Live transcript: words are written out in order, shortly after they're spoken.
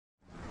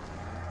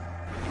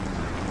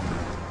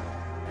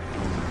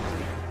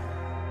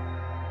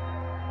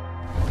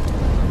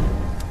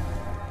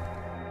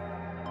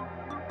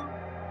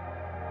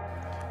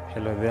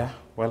Hello there,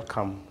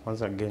 welcome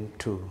once again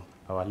to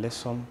our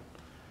lesson.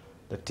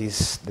 That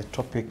is the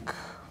topic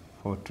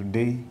for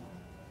today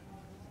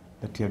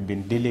that we have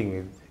been dealing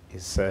with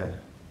is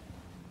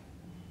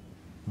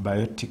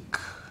biotic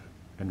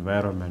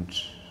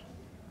environment.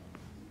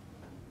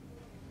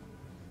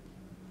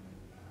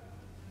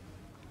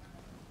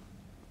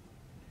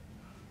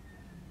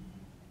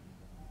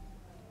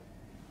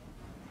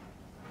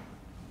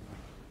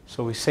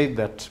 So we say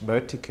that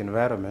biotic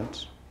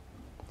environment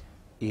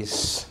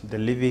is the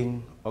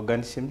living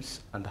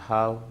organisms and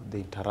how they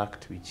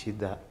interact with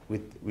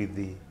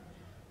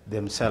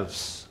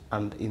themselves,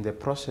 and in the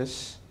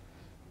process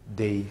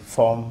they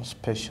form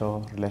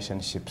special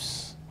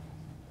relationships.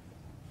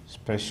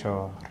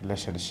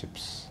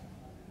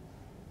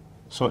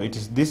 So it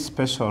is these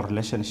special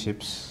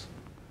relationships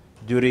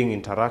during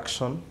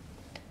interaction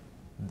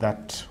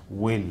that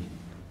will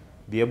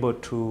be able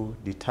to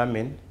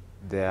determine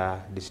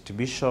their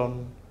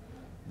distribution,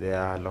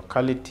 their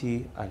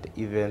locality, and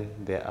even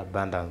their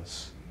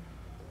abundance.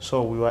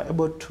 So we were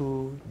able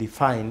to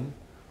define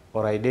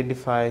or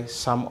identify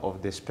some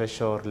of the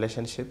special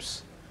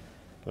relationships,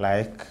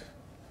 like,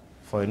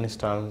 for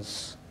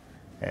instance,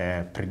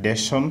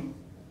 predation.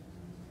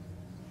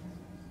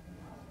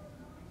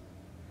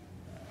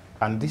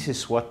 And this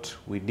is what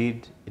we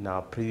did in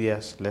our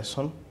previous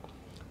lesson.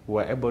 We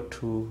were able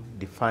to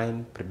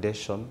define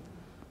predation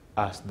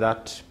as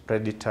that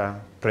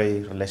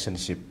predator-prey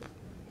relationship.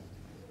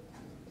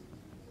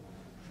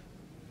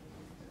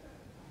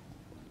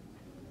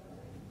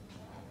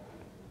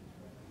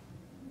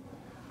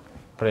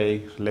 Prey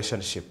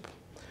relationship,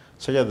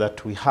 such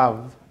that we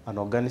have an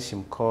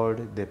organism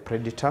called the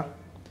predator,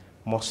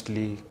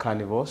 mostly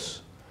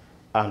carnivores,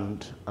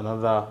 and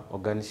another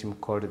organism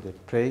called the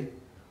prey,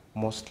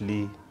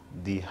 mostly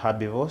the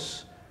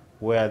herbivores,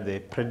 where the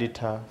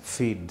predator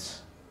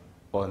feeds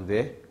on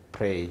the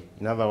prey.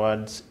 In other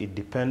words, it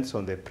depends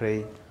on the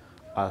prey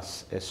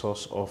as a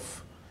source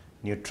of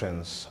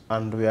nutrients.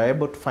 And we are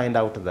able to find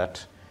out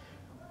that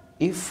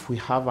if we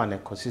have an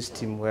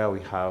ecosystem where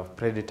we have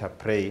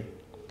predator-prey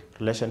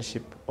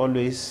relationship,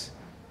 always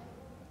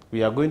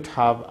we are going to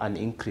have an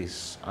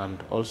increase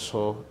and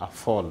also a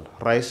fall,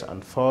 rise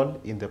and fall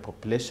in the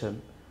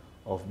population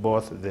of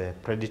both the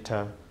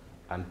predator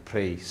and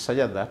prey, such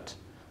that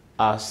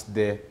as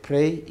the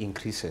prey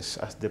increases,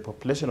 as the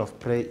population of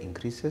prey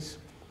increases,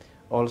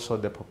 also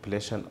the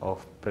population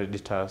of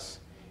predators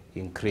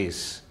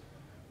increase.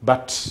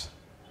 But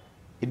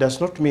it does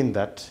not mean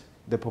that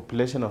the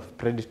population of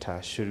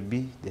predators should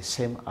be the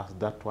same as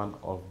that one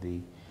of the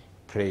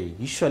prey.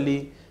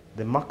 Usually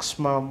the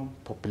maximum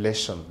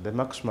population, the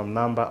maximum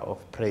number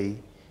of prey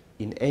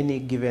in any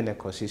given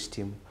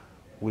ecosystem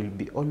will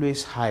be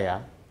always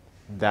higher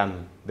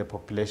than the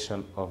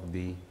population of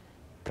the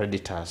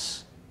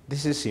predators.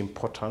 This is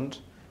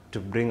important to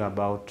bring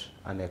about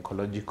an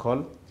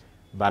ecological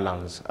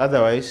balance.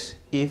 Otherwise,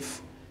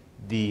 if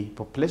the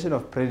population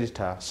of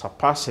predator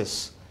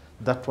surpasses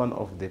that one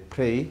of the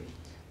prey,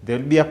 there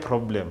will be a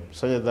problem,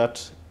 such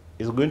that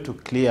it's going to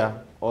clear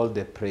all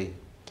the prey.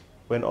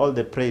 When all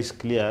the prey is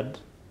cleared,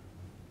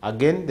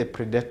 again the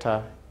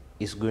predator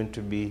is going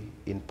to be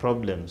in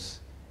problems.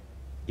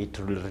 It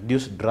will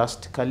reduce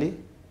drastically.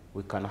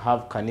 We can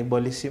have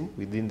cannibalism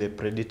within the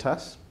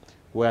predators,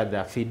 where they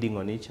are feeding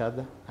on each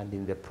other, and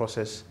in the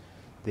process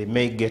they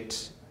may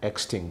get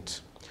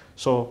extinct.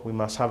 So we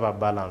must have a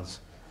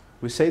balance.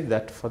 We say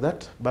that for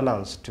that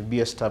balance to be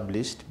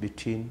established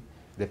between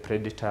the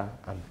predator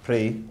and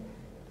prey,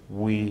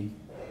 they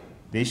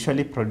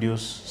usually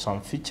produce some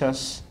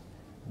features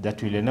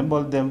that will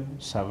enable them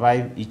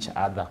survive each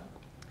other,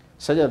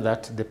 such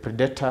that the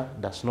predator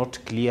does not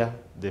clear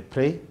the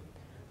prey,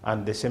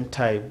 and at the same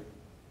time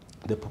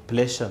the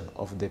population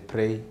of the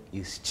prey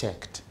is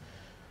checked.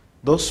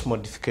 Those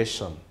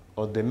modifications,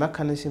 or the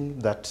mechanism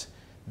that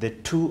the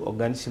two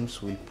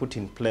organisms will put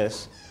in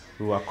place,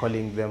 we are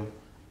calling them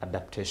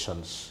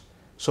adaptations.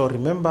 So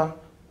remember,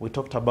 we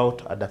talked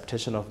about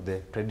adaptation of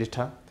the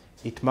predator.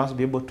 It must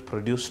be able to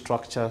produce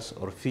structures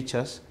or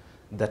features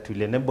that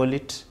will enable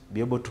it be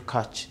able to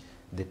catch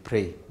the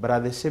prey. But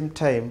at the same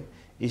time,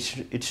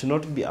 it should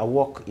not be a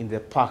walk in the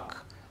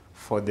park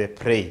for the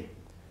prey,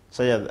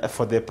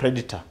 for the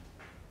predator.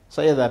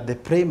 So that the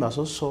prey must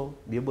also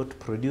be able to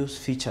produce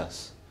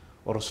features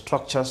or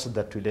structures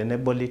that will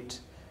enable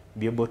it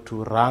be able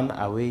to run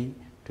away,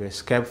 to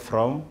escape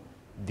from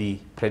the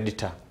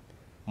predator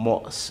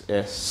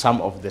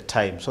some of the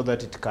time, so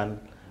that it can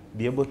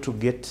be able to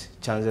get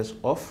chances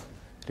of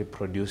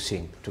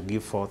reproducing, to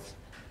give forth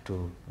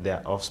to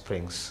their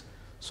offsprings.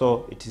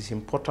 So it is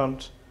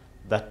important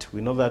that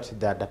we know that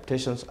the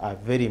adaptations are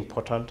very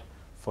important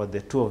for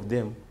the two of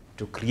them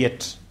to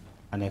create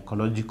an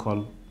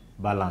ecological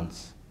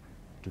balance.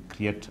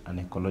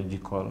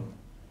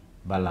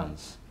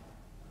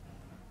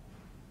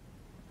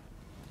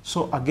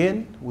 So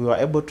again, we were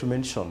able to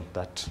mention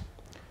that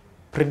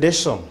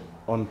predation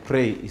on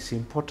prey is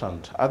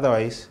important.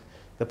 Otherwise,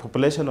 the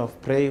population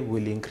of prey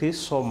will increase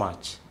so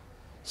much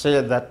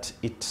so that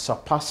it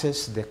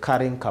surpasses the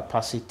carrying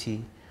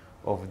capacity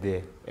of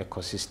the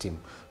ecosystem.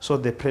 So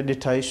the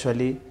predator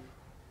usually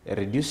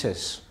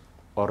reduces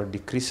or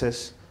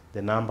decreases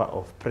the number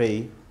of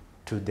prey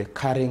to the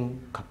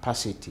carrying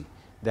capacity,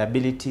 the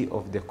ability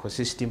of the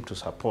ecosystem to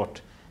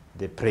support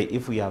the prey.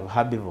 If we have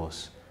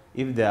herbivores,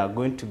 if they are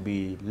going to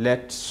be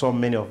let so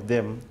many of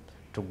them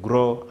to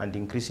grow and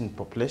increase in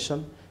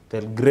population,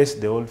 they'll graze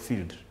the whole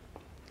field.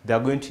 They are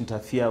going to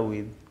interfere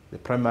with the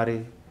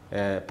primary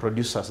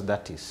producers,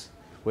 that is.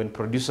 When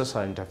producers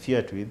are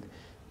interfered with,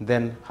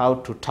 then how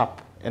to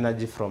tap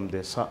energy from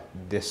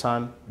the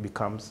sun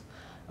becomes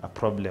a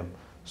problem.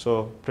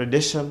 So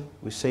predation,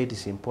 we say it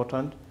is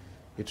important.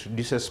 It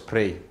reduces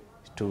prey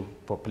to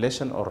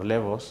population or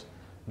levels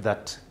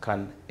that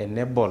can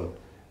enable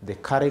the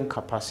carrying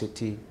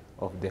capacity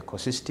of the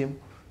ecosystem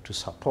to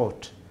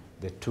support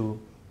the two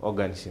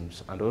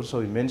organisms. And also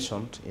we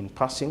mentioned in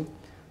passing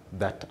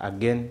that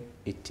again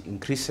it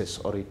increases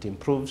or it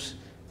improves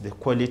the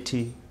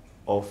quality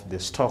of the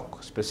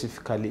stock,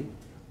 specifically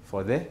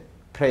for the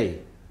prey,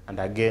 and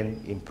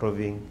again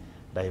improving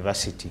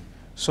diversity.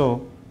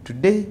 So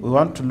today we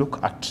want to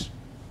look at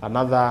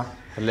another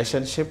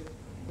relationship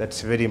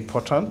that's very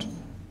important,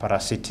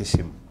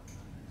 parasitism.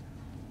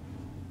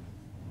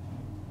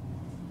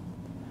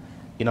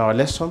 In our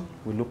lesson,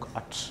 we look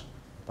at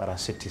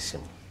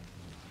parasitism.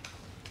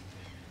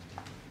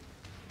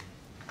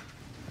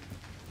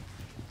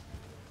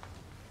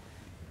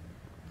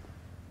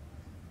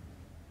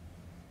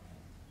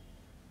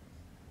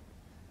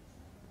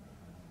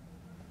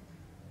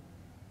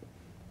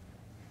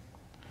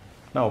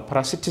 Now,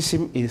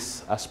 parasitism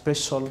is a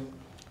special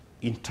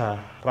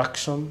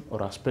interaction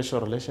or a special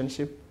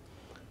relationship,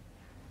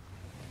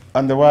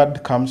 and the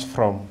word comes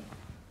from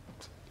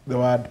the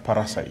word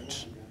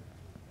parasite.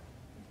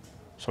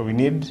 So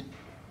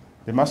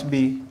there must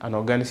be an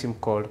organism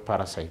called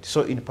parasite.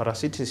 So in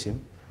parasitism,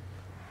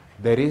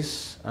 there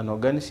is an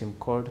organism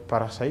called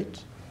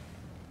parasite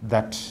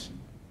that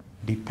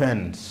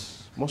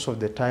depends, most of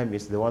the time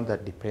it's the one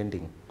that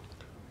depending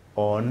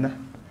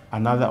on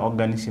another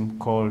organism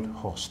called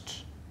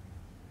host.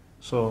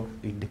 So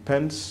it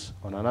depends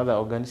on another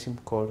organism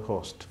called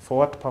host. For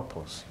what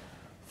purpose?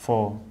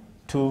 For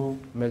two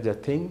major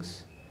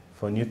things: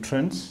 for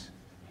nutrients,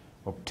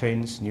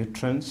 obtains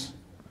nutrients,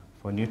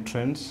 for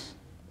nutrients,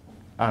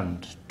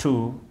 and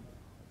two,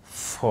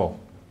 for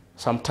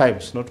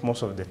sometimes, not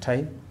most of the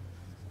time,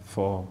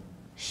 for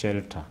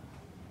shelter,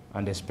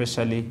 and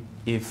especially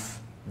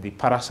if the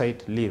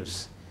parasite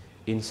lives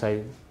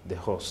inside the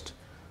host.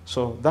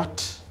 So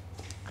that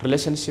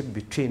relationship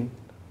between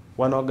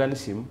one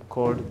organism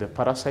called the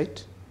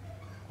parasite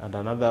and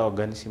another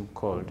organism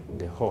called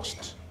the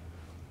host,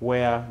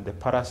 where the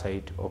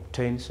parasite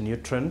obtains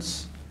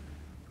nutrients,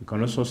 we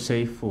can also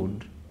say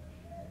food,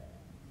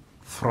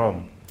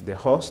 from the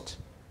host,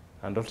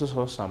 and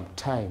also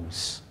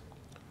sometimes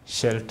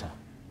shelter.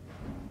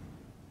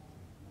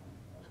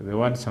 So the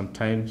word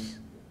sometimes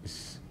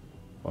is,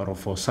 or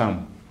for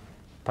some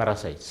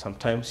parasites,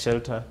 sometimes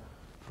shelter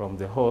from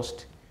the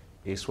host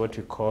is what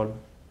we call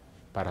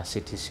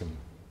parasitism.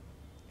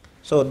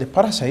 So the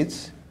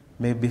parasites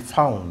may be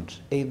found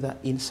either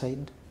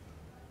inside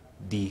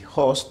the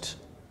host,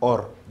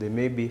 or they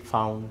may be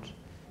found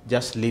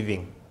just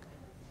living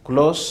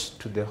close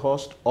to the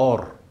host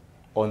or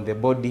on the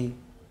body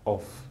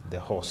of the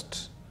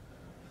host.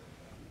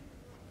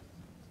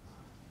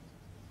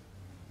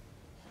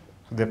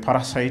 The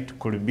parasite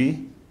could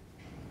be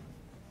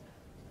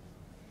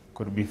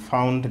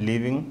found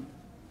living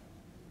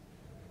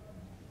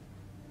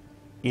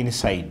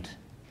inside.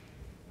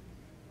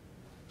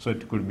 So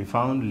it could be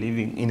found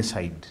living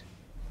inside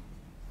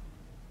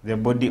the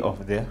body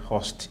of the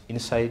host,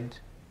 inside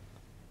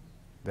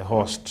the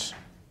host.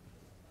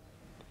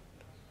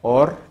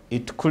 Or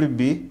it could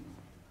be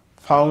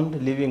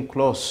found living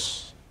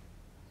close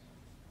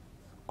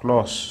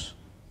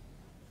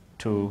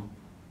to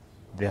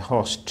the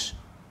host.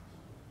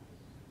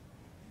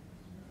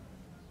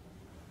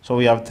 So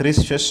we have three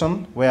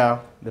situations where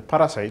the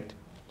parasite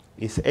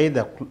is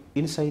either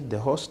inside the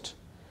host,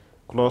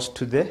 close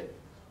to the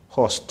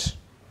host,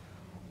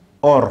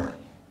 or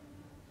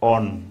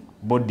on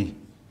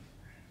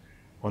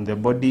the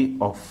body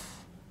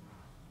of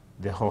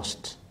the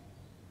host.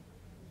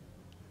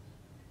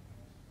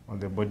 On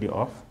the body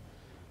of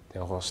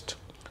the host.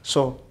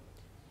 So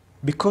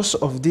because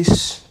of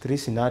these three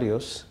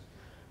scenarios,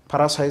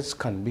 parasites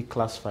can be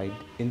classified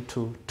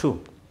into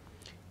two.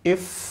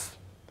 If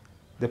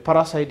the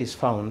parasite is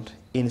found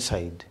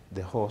inside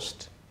the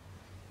host,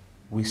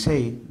 we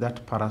say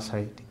that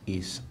parasite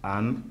is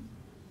an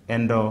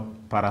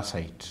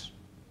endoparasite.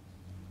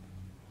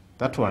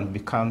 That one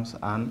becomes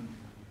an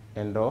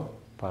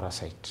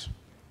endoparasite.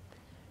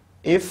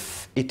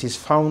 If it is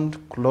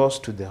found close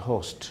to the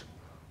host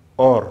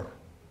or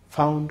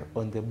found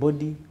on the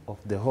body of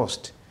the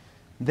host,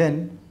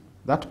 then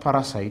that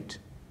parasite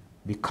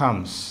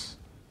becomes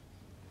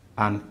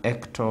an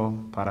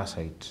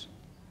ectoparasite.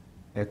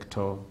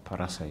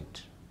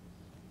 Ectoparasite.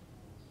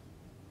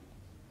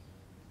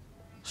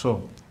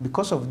 So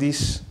because of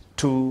these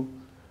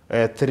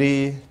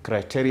three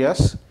criteria,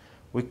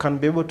 we can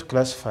be able to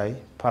classify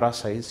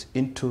parasites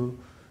into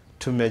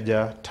two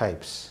major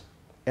types: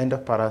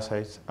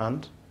 endoparasites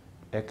and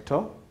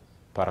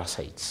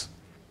ectoparasites.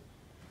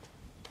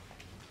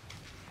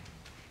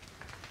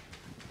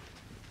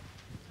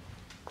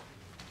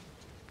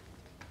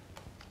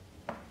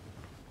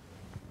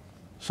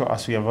 So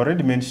as we have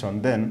already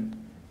mentioned, then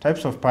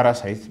types of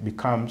parasites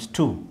becomes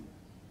two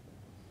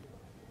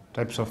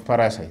types of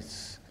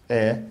parasites: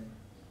 A,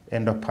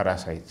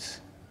 endoparasites.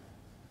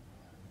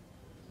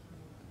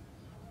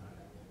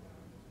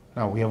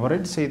 Now we have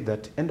already said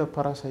that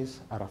endoparasites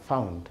are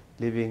found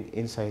living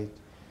inside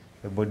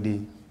the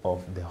body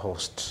of the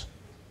host.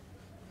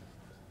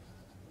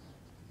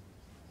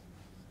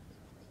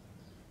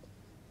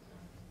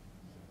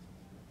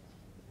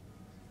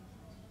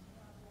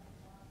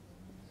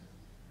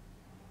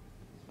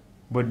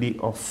 Body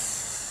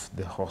of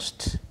the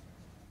host.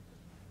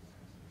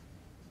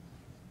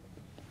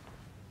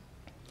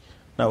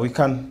 Now we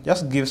can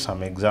just give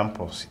some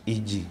examples,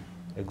 e.g.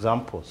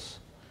 examples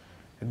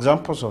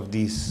of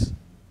these.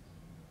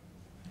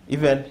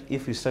 Even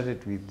if we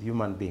started with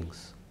human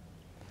beings,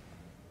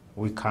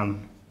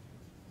 human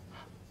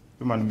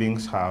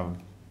beings have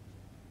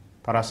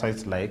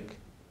parasites like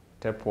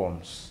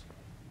tapeworms.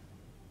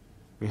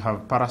 We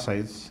have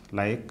parasites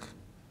like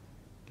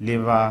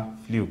liver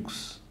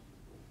flukes.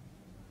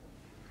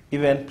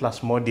 Even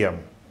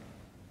Plasmodium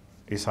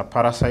is a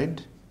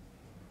parasite,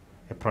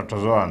 a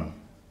protozoan.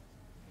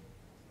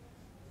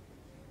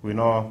 We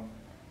know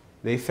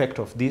the effect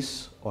of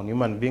this on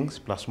human beings.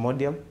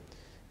 Plasmodium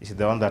is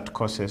the one that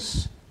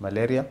causes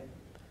malaria.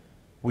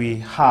 We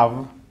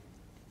have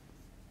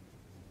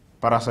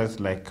parasites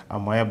like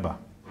amoeba,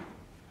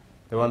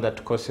 the one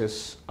that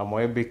causes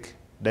amoebic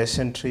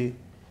dysentery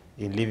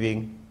in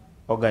living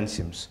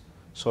organisms.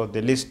 So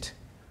the list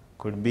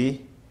could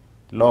be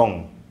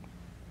long.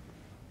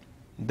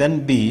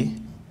 Then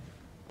B,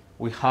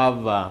 we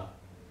have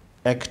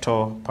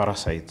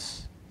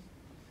ectoparasites.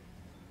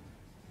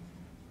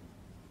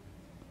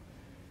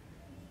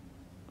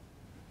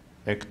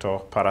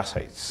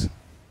 Ectoparasites.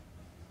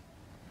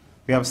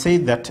 We have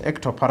said that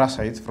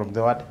ectoparasites, from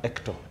the word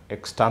ecto,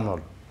 external,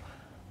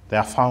 they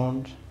are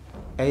found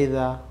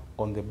either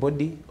on the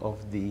body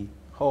of the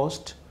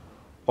host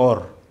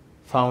or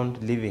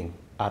found living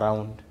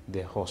around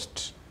the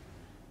host,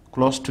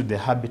 close to the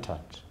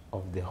habitat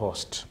of the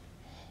host.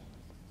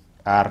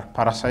 Are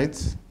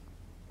parasites.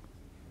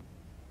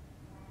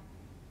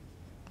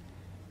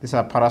 These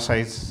are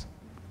parasites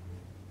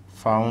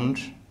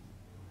found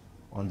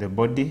on the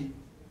body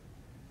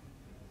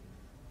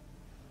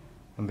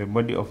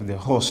of the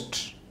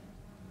host,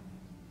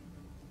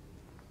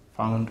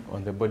 found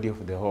on the body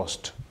of the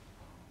host,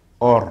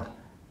 or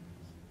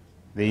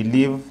they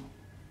live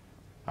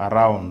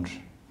around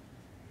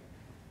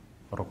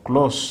or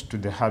close to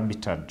the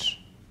habitat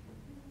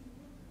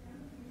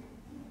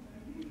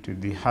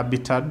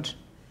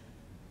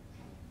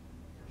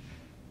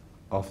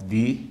of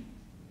the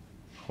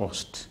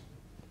host.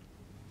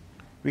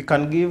 We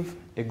can give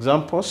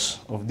examples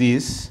of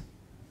these.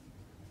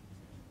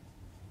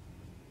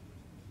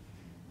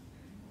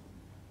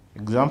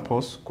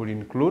 Examples could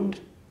include,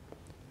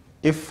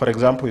 if, for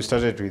example, we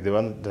started with the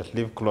one that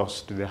live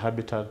close to the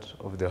habitat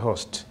of the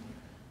host,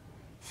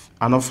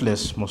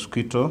 Anopheles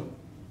mosquito,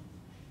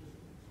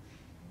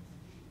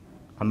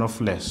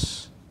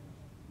 Anopheles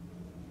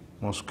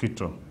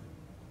mosquito.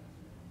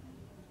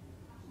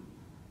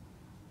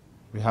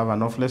 We have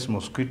Anopheles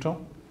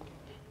mosquito.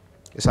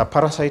 It's a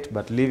parasite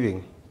but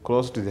living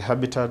close to the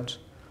habitat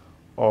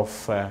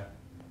of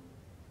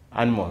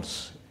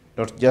animals,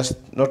 not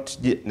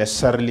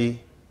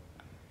necessarily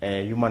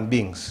human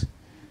beings.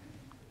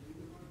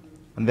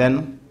 And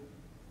then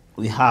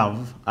we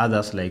have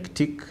others like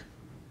tick,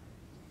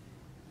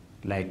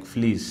 like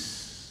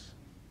fleas,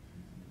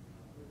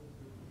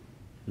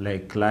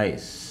 like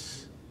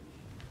lice,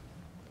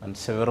 and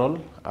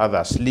several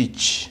others,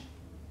 leech.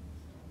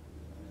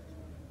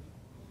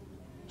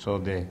 So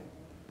the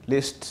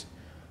list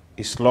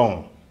is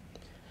long.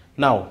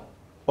 Now,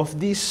 of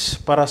these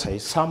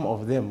parasites, some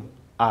of them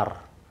are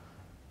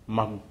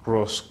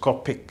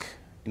macroscopic.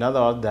 In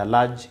other words, they are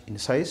large in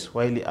size,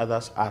 while the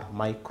others are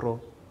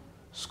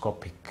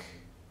microscopic.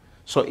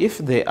 So if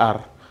they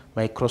are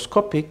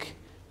microscopic,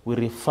 we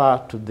refer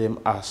to them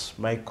as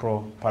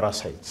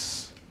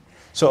microparasites.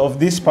 So of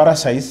these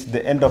parasites, the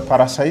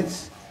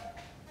endoparasites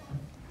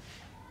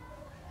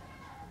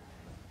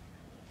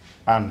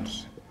and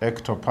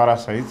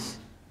ectoparasites,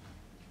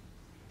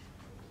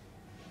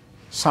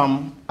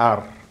 some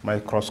are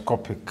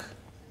microscopic.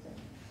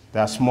 They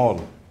are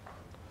small.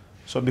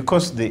 So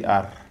because they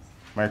are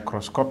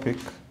microscopic,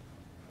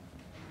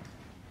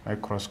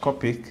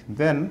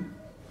 then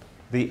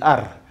they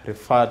are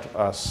referred to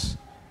as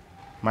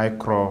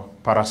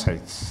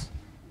microparasites.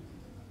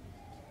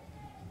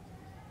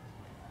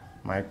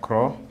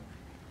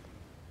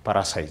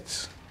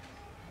 Microparasites.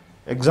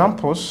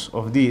 Examples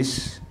of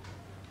these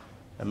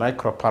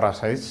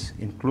microparasites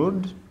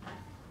include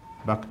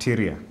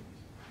bacteria.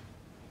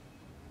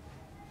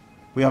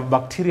 We have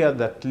bacteria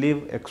that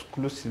live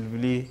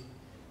exclusively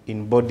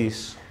in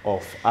bodies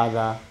of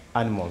other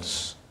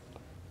animals,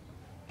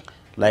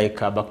 like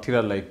a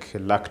bacteria like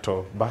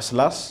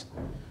lactobacillus,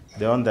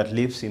 the one that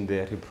lives in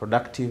the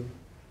reproductive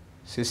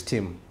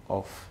system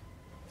of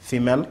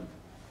female.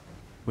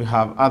 We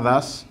have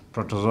others,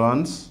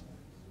 protozoans.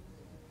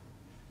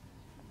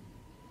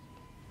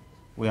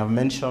 We have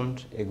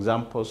mentioned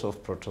examples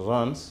of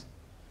protozoans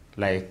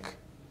like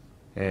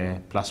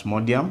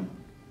Plasmodium,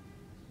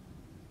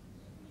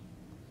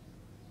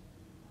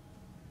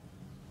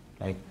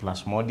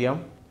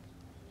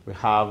 We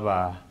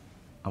have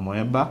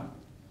amoeba.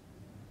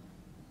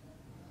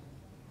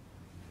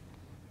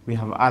 We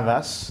have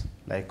others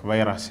like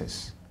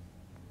viruses,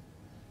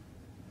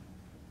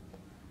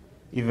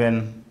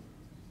 even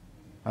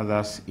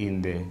others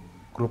in the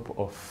group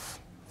of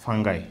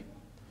fungi.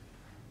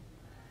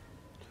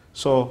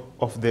 So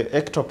of the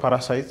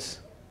ectoparasites,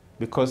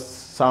 because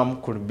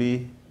some could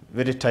be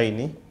very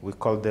tiny, we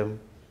call them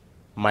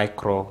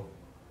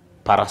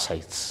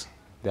microparasites.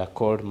 They are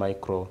called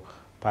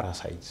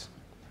microparasites.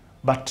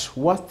 But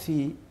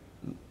worthy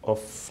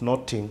of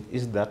noting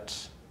is that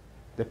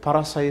the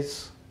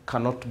parasites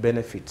cannot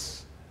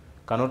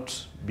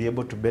be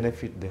able to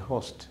benefit the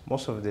host.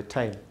 Most of the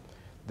time,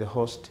 the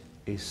host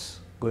is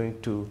going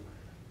to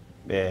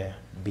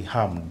be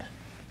harmed.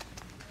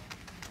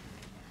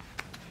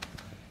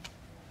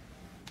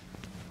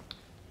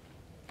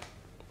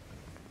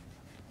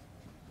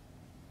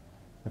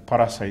 The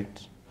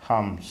parasite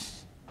harms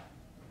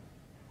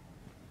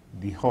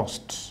the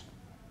host.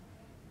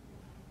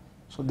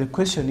 So the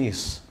question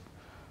is,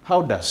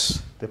 how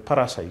does the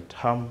parasite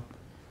harm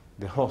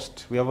the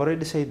host? We have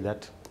already said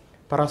that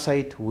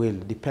parasite will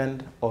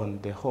depend on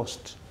the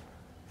host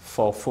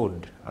for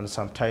food and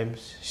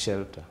sometimes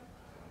shelter.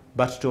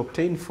 But to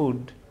obtain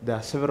food, there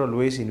are several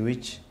ways in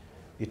which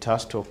it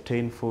has to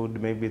obtain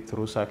food, maybe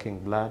through sucking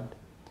blood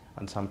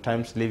and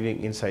sometimes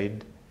living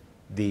inside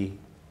the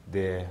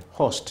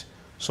host.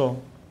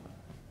 So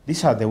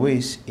these are the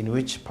ways in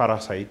which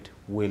parasite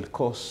will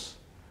cause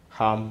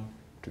harm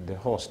to the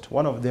host.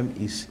 One of them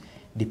is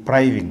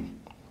deprives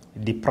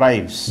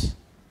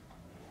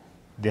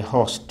the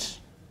host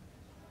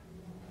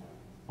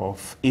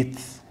of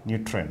its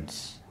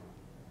nutrients.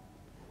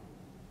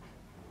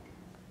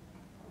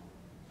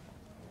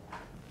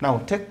 Now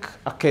take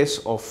a case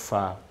of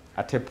a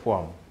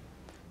tapeworm.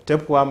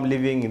 Tapeworm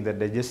living in the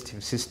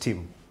digestive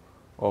system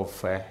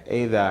of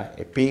either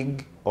a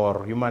pig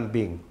or human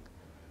being.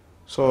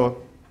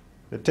 So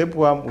the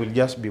tapeworm will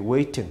just be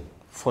waiting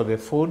for the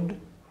food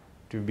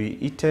to be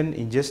eaten,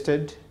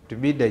 ingested, to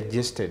be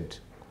digested.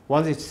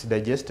 Once it's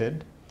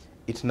digested,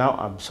 it now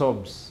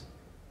absorbs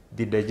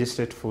the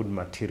digested food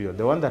material,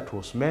 the one that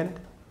was meant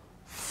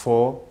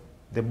for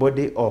the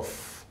body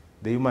of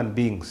the human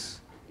beings.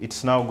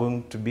 It's now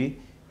going to be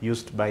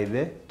used by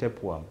the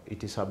tapeworm.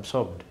 It is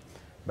absorbed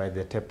by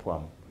the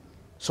tapeworm.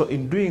 So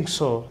in doing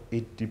so,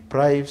 it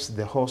deprives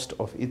the host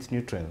of its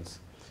nutrients.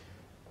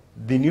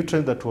 The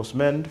nutrient that was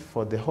meant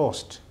for the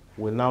host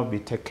will now be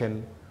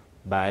taken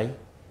by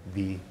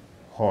the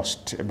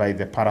host, by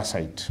the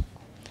parasite.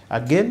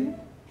 Again,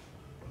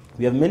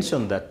 we have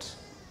mentioned that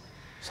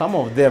some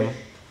of them,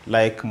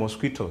 like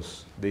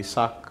mosquitoes, they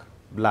suck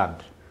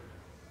blood.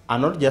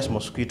 And not just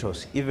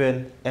mosquitoes,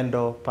 even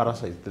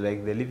endoparasites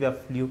like the liver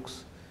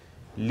flukes,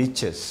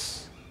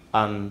 leeches,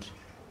 and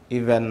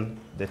even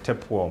the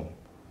tapeworm,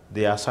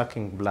 they are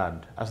sucking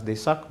blood. As they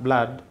suck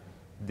blood,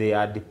 they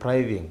are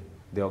depriving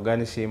the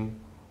organism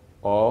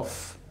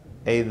of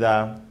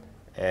either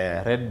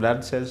red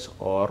blood cells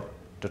or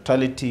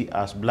totality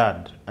as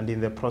blood, and in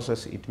the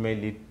process it may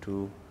lead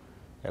to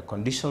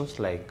conditions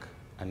like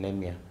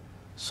anemia.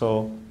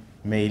 So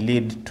may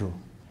lead to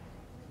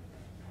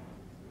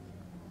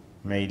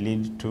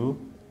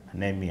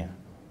anemia.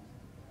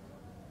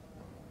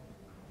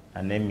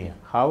 Anemia.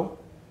 How?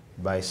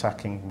 By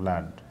sucking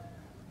blood.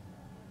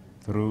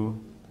 Through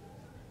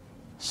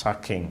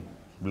sucking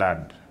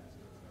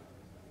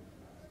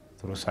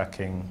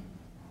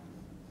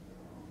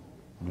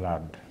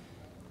blood.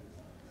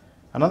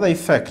 Another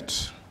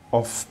effect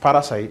of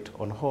parasite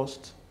on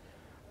host,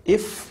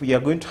 if we are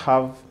going to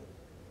have,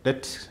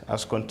 let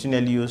us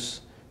continually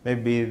use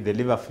maybe the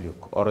liver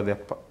fluke or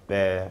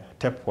the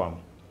tapeworm,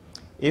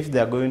 if they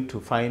are going to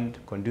find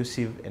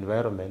conducive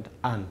environment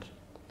and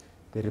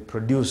they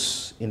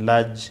reproduce in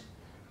large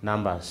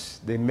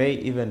numbers, they may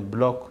even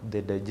block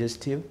the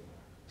digestive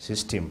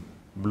system,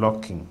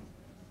 blocking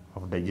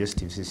of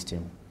digestive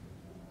system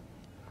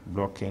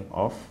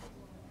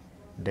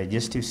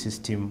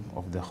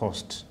of the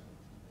host.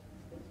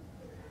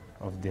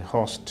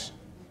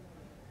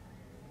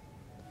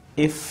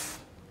 If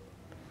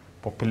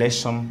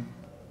population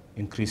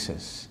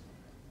increases,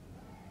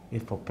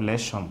 if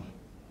population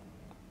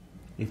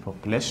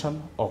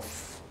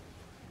of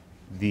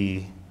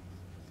the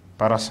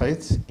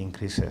parasites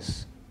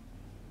increases,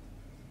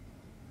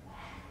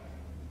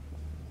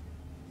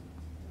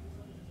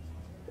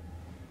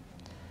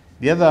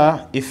 the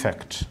other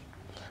effect,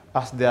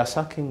 as they are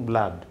sucking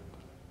blood,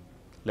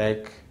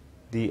 like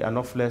the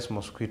Anopheles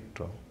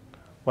mosquito,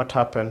 what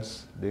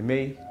happens? They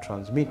may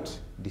transmit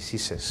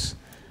diseases,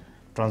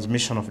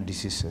 transmission of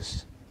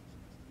diseases.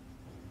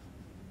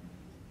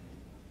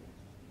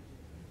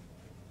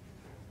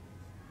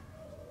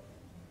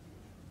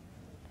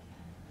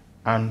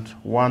 And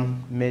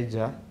one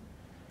major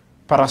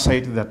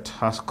parasite that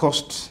has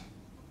caused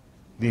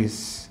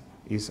this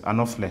is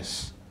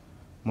Anopheles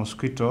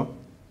mosquito,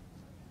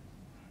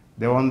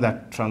 the one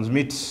that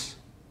transmits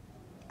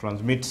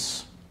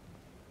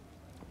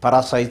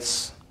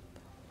parasites,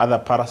 other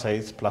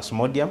parasites,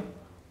 Plasmodium,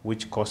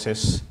 which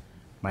causes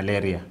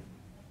malaria.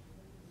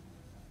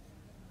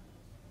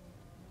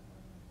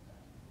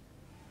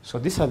 So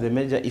these are the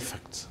major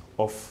effects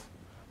of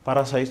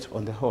parasites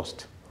on the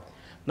host.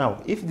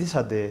 Now, if these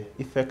are the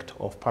effect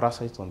of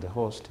parasites on the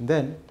host,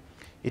 then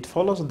it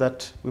follows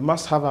that we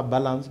must have a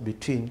balance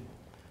between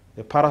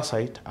the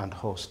parasite and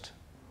host.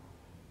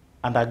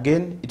 And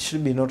again, it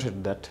should be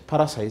noted that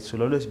parasites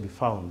will always be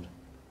found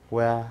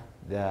where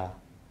there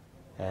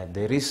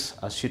is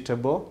a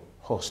suitable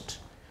host.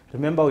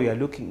 Remember, we are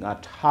looking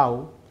at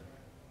how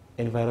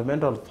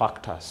environmental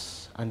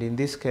factors, and in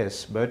this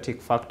case,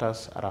 biotic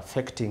factors, are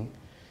affecting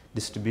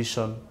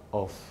distribution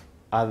of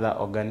other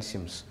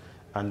organisms,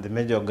 and the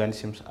major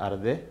organisms are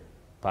the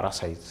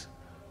parasites.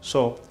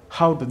 So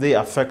how do they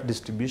affect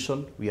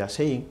distribution? We are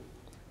saying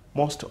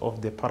most of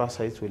the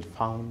parasites will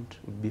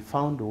be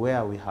found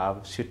where we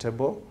have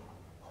suitable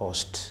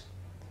host.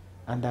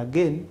 And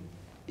again,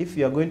 if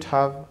you are going to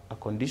have a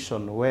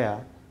condition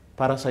where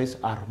parasites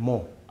are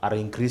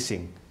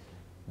increasing,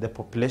 the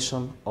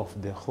population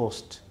of the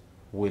host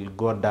will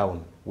go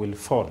down, will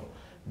fall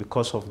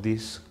because of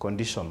these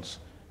conditions.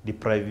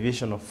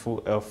 Deprivation of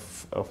food,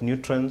 of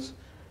nutrients,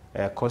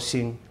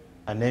 causing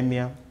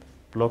anemia,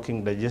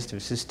 blocking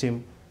digestive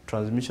system,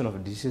 transmission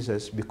of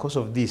diseases. Because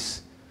of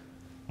this,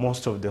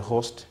 most of the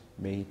hosts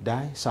may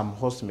die, some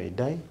hosts may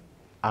die,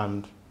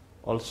 and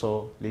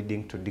also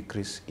leading to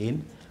decrease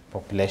in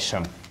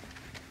population.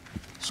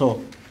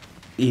 So,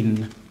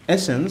 in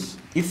essence,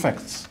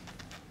 effects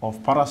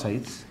of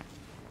parasites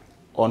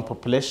on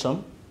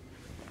population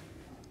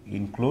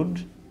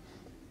include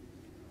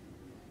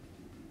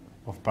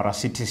of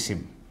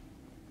parasitism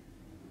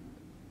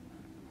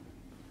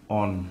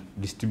on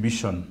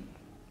distribution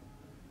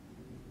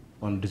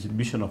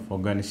of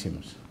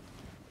organisms.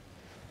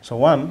 So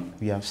one,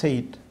 we have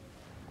said,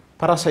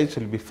 parasites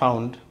will be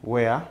found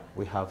where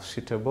we have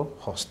suitable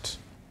hosts.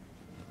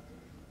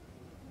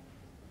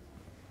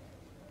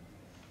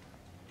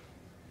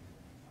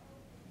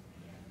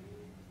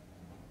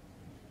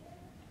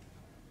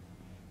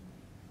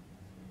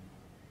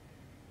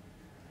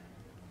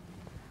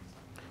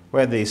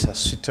 Where there is a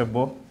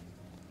suitable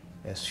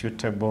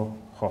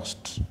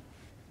host,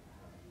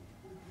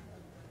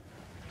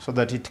 so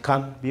that it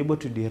can be able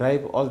to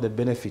derive all the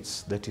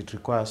benefits that it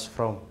requires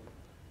from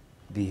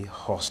the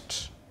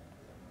host.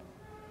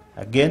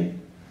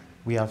 Again,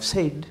 we have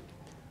said,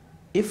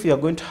 if you are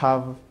going to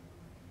have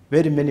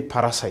very many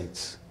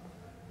parasites,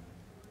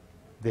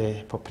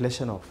 the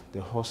population of the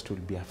host will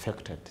be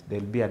affected. There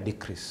will be a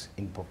decrease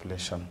in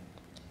population.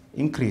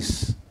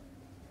 Increase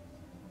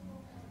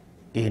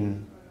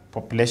in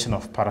population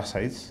of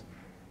parasites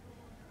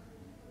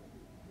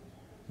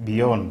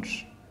beyond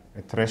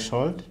a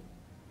threshold,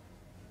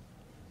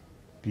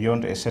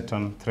 beyond a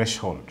certain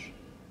threshold,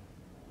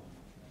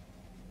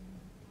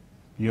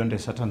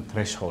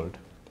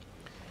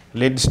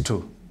 leads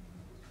to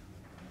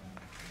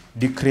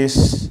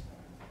decrease.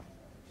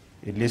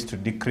 It leads to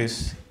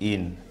decrease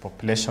in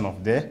population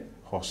of the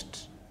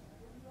host.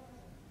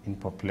 In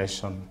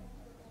population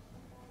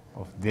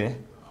of the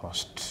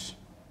host.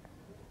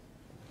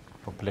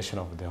 Population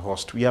of the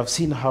host. We have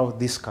seen how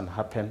this can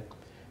happen.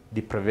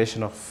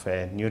 Deprivation of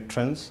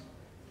nutrients,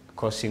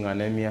 causing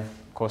anemia,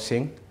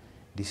 causing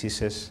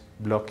diseases,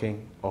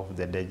 blocking of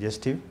the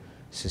digestive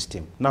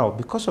system. Now,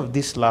 because of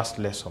these last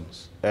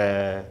lessons,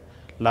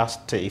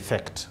 last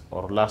effect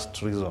or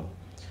last reason,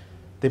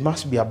 there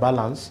must be a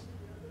balance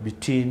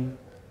between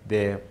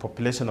the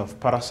population of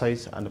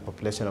parasites and the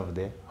population of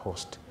the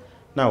host.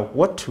 Now,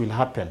 what will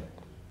happen?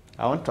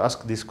 I want to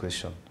ask this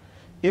question.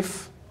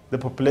 If the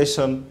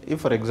population,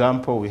 if for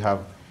example we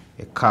have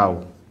a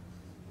cow,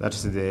 that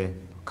is the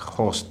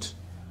host,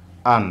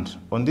 and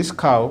on this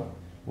cow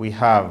we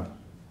have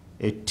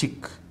a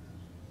tick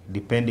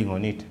depending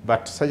on it,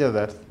 but such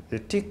that the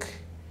tick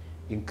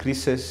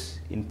increases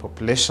in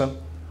population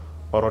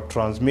or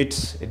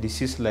transmits a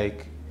disease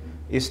like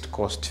East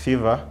Coast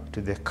fever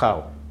to the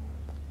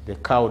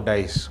cow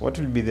dies. What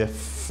will be the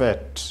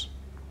fate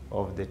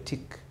of the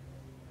tick?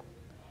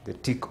 The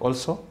tick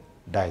also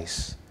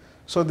dies.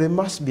 So there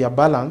must be a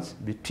balance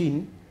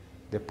between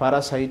the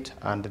parasite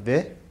and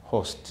the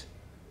host,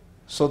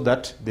 so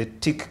that the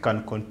tick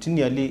can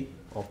continually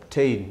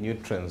obtain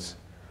nutrients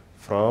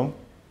from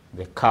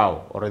the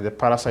cow, or the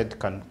parasite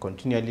can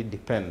continually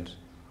depend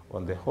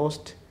on the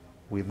host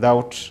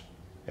without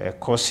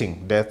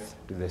causing death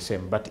to the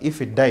same. But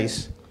if it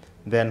dies,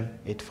 then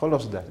it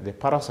follows that the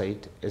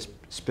parasite, is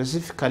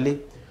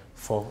specifically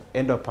for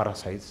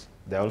endoparasites,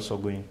 they're also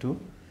going to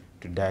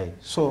die.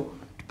 So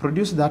to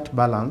produce that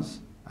balance,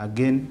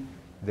 again,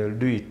 they'll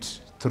do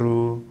it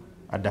through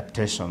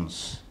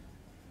adaptations.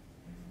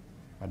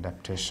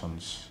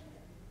 Adaptations.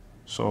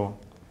 So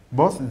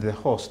both the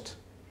host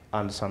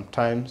and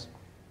sometimes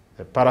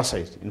the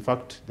parasite, in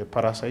fact, the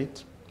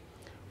parasite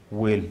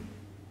will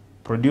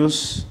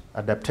produce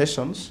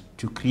adaptations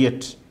to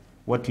create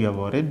what we have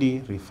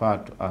already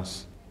referred to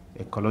as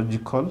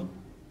ecological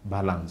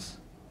balance.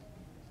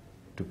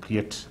 To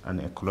create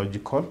an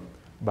ecological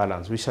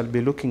balance. We shall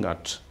be looking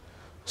at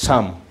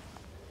some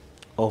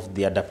of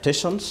the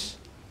adaptations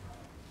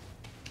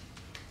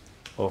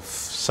of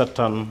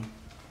certain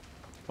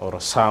or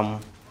some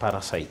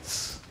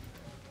parasites.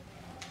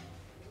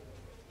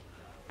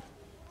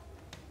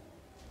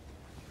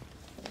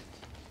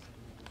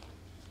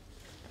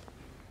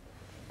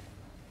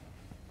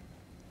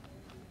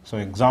 So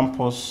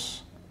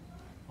examples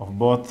of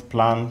both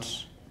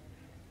plants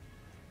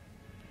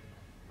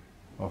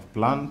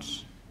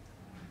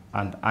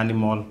and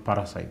animal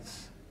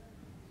parasites.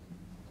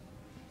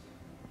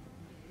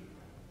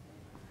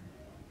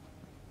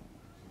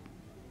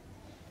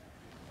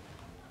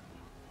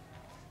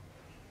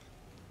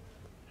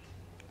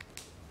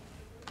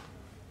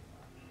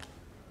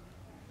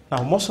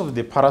 Now, most of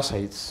the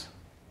parasites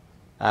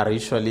are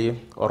usually,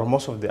 or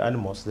most of the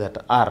animals that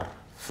are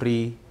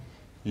free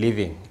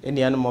living,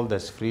 any animal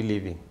that's free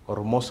living,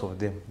 or most of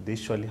them, they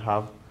usually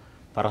have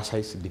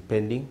parasites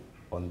depending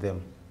on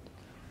them.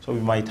 So we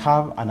might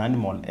have an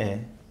animal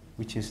A,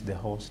 which is the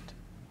host,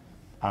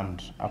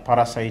 and a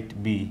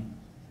parasite B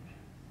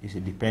is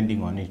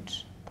depending on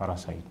it,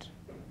 parasite.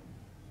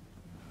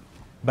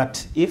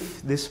 But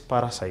if this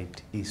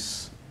parasite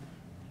is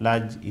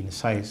large in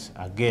size,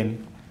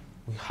 again,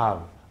 we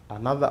have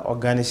another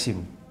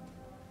organism,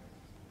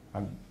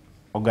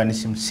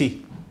 organism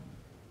C,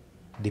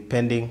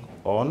 depending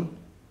on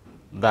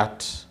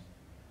that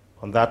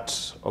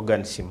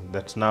organism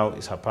that now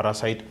is a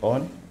parasite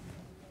on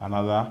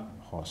another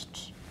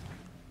host.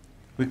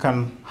 We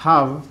can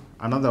have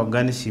another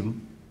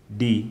organism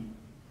D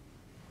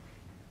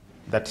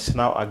that is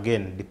now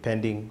again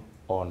depending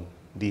on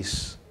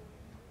this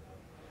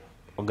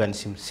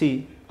organism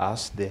C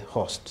as the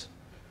host.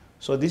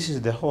 So this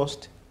is the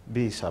host,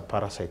 B is a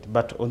parasite,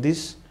 but on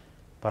this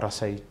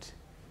parasite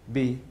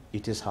B,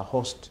 it is a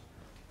host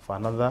for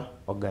another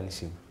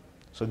organism.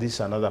 So this is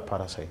another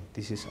parasite,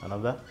 this is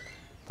another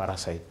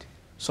parasite.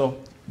 So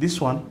this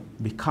one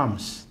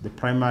becomes the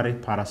primary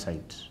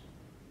parasite.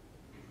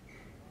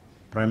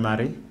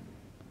 Primary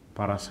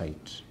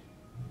parasite.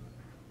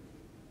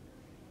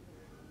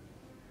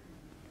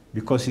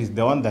 Because it's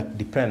the one that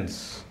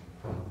depends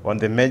on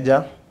the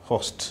major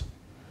host.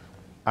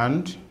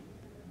 And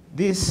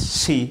this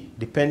C,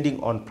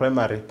 depending on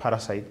primary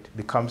parasite,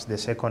 becomes the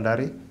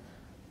secondary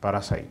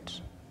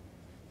parasite.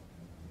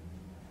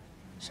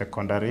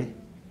 Secondary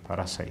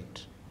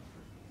parasite.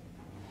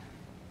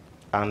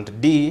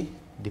 And D,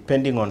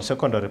 depending on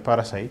secondary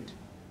parasite,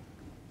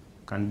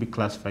 can be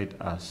classified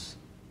as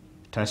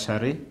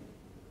tertiary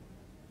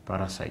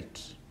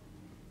parasite.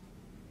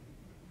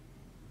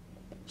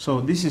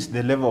 So this is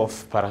the level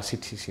of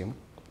parasitism: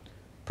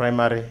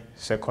 primary,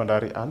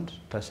 secondary, and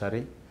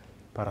tertiary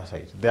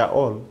parasite.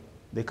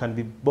 They can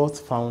be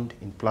both found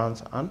in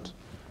plants and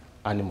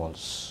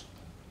animals.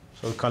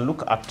 So we can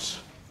look at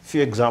a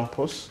few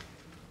examples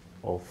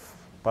of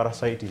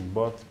parasite in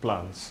both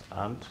plants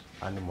and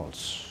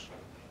animals.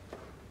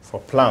 For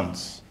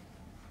plants,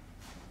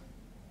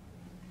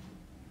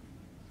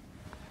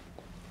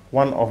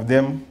 one of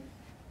them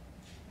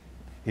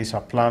is a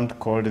plant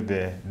called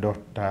the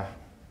daughter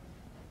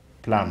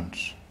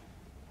plant.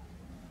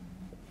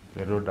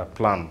 The daughter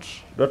plant.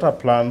 Daughter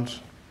plant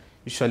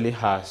usually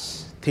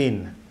has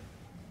thin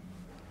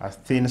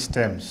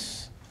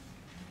stems.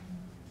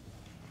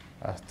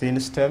 Thin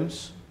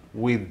stems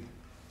with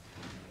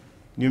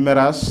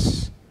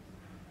numerous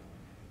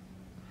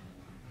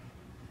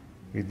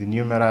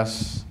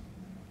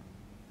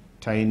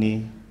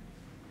tiny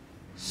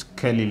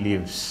scaly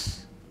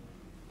leaves.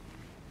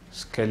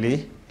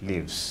 Scaly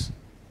leaves.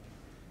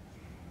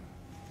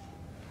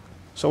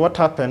 So what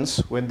happens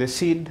when the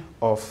seed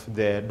of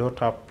the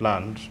daughter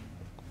plant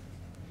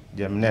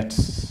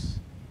germinates?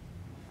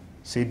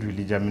 Seed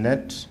will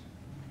germinate,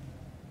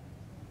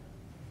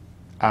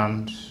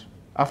 and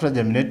after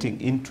germinating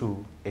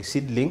into a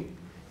seedling,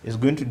 is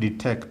going to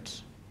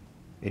detect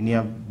a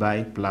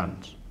nearby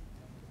plant.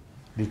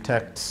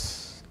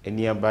 Detects a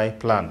nearby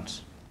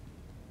plant.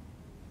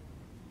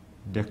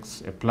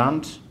 Detects a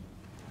plant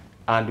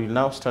and will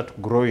now start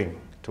growing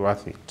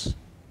towards it.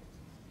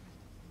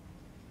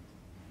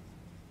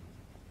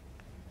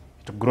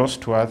 It grows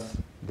towards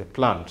the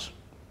plant.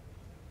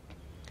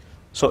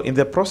 So in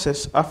the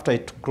process, after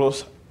it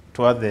grows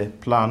toward the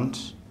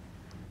plant,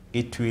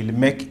 it will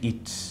make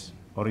it,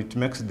 or it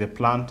makes the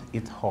plant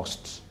its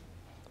host.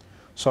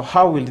 So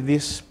how will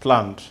this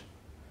plant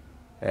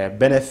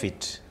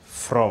benefit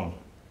from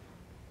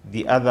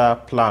the other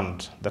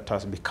plant that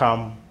has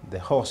become the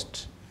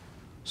host?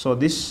 So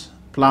this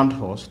plant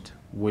host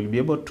will be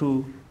able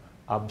to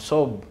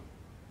absorb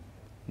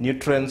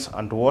nutrients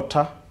and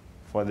water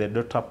for the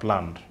daughter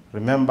plant.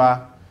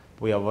 Remember,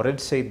 we have already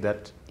said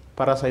that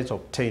parasites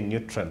obtain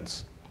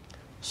nutrients.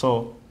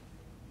 So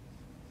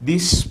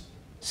this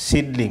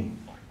seedling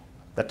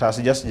that has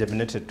just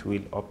germinated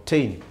will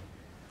obtain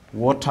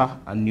water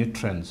and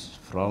nutrients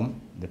from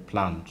the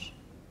plant,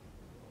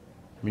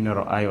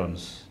 mineral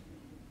ions.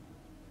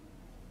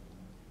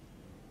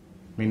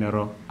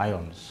 Mineral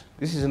ions.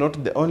 This is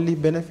not the only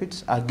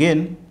benefits.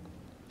 Again,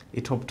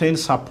 it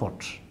obtains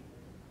support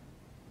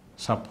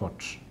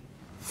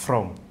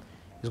from,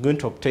 it's going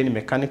to obtain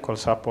mechanical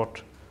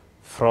support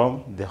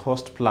from the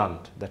host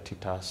plant that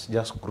it has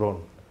just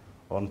grown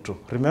onto.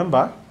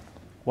 Remember,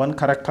 one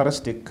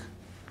characteristic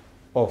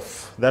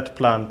of that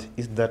plant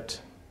is that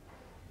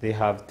they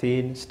have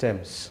thin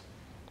stems.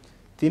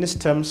 Thin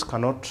stems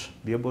cannot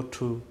be able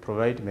to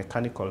provide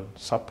mechanical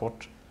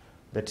support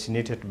that's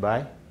needed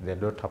by the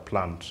daughter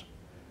plant.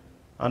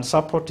 And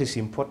support is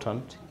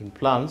important in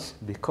plants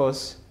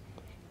because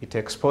it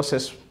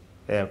exposes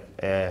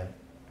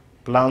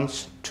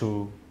plants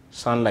to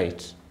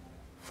sunlight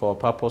for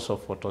purpose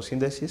of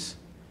photosynthesis.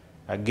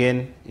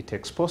 Again, it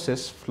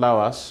exposes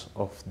flowers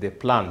of the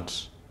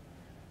plant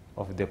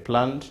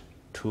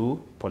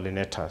to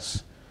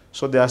pollinators.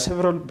 So there are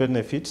several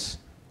benefits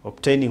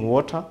obtaining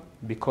water,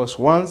 because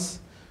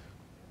once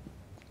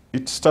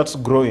it starts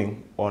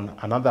growing on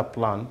another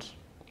plant,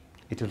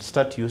 it will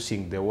start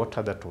using the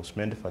water that was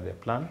meant for the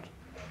plant,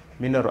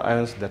 mineral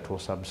ions that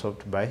was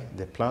absorbed by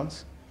the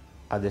plants,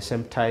 at the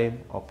same time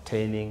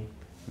obtaining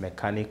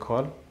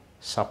mechanical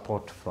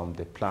support from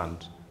the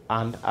plant.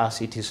 And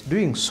as it is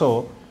doing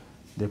so,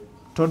 the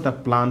total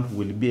plant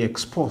will be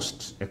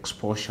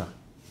exposure,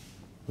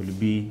 will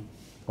be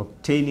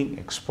obtaining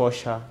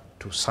exposure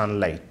to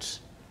sunlight,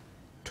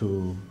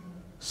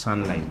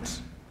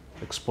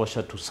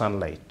 exposure to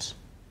sunlight.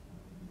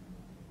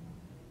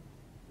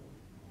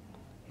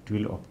 It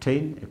will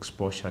obtain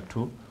exposure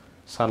to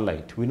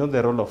sunlight. We know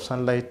the role of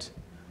sunlight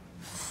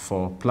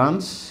for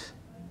plants,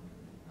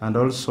 and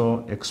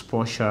also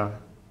exposure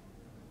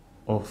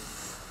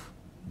of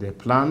the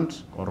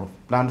plant or of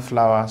plant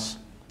flowers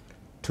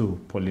to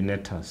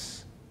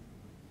pollinators.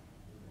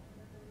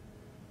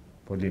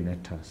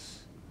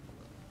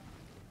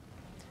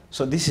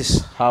 So this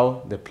is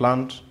how the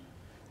plant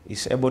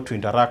is able to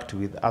interact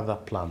with other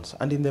plants.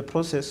 And in the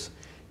process,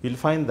 you'll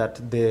find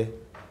that the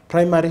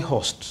primary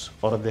host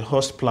or the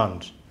host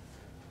plant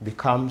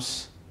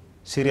becomes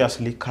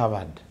seriously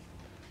covered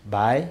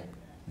by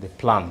the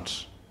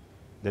plant,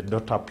 the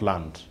daughter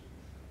plant,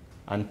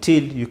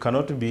 until you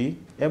cannot be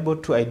able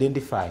to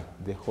identify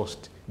the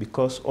host,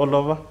 because all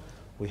over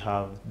we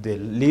have the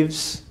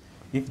leaves.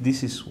 If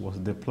this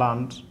was the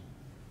plant,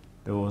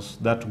 there was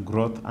that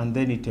growth, and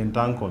then it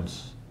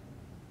entangles.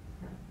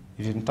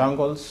 It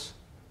entangles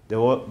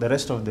the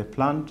rest of the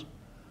plant,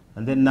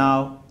 and then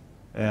now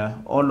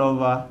all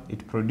over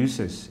it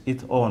produces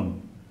its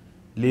own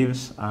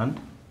leaves and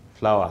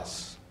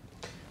flowers.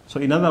 So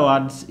in other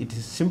words, it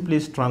is simply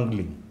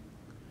strangling.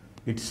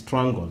 It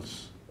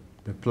strangles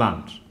the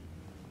plant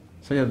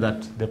so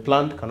that the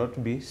plant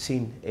cannot be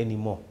seen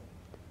anymore,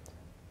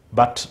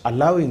 but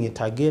allowing it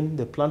again,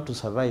 the plant, to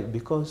survive.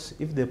 Because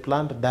if the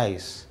plant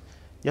dies,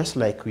 just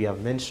like we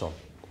have mentioned,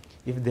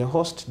 if the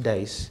host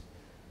dies,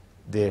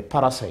 the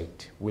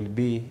parasite will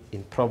be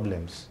in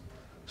problems.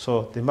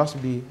 So there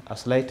must be a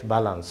slight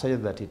balance so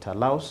that it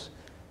allows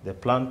the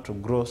plant to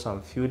grow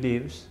some few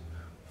leaves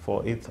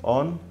for its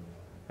own,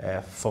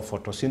 for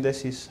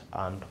photosynthesis,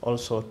 and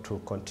also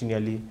to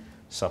continually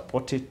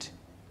support it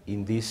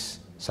in these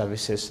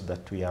services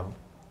that we have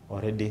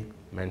already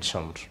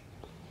mentioned.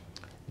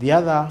 The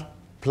other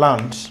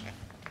plant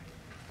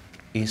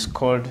is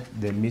called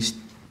the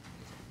mistletoe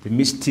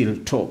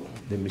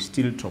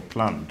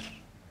plant.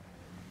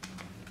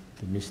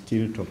 The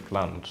mistletoe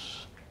plant.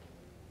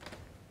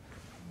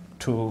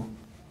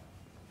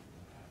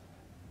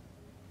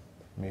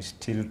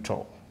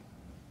 Mistletoe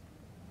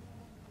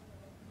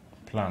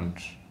plant.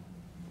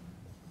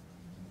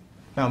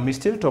 Now,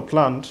 mistletoe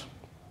plant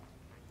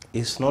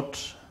is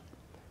not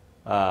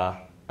a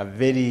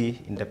very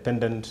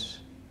independent,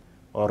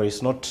 or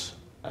is not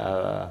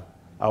a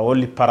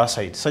only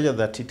parasite, such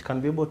that it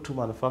can be able to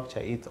manufacture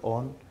its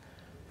own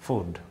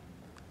food.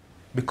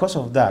 Because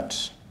of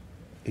that,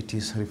 it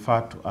is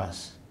referred to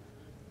as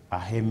a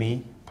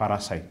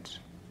hemiparasite.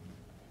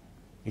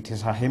 It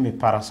is a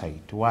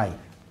hemiparasite. Why?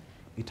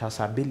 It has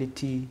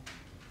ability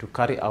to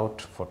carry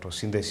out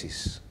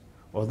photosynthesis.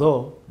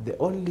 Although the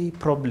only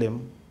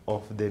problem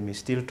of the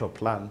mistletoe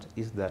plant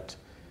is that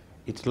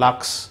it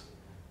lacks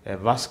a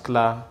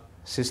vascular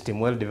system,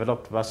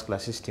 well-developed vascular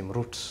system,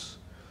 roots.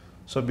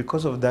 So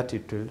because of that,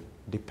 it will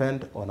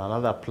depend on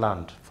another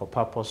plant for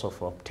purpose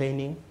of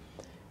obtaining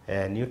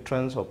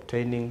nutrients,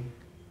 obtaining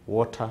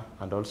water,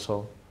 and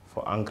also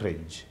for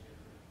anchorage.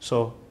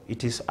 So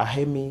it is a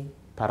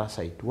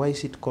hemiparasite. Why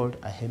is it called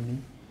a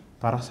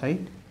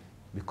hemiparasite?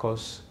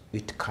 Because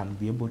it can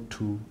be able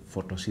to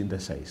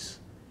photosynthesize,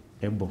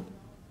 able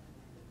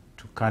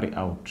to carry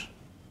out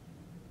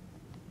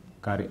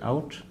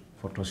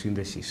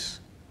photosynthesis.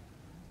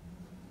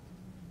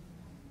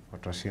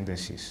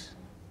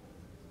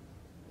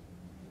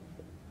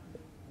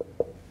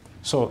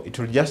 So it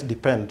will just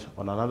depend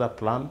on another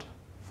plant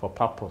for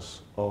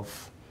purpose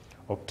of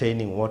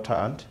obtaining water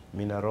and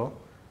mineral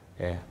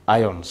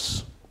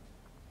ions.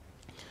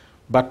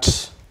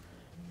 But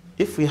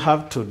if we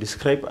have to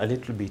describe a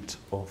little bit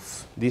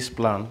of this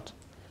plant,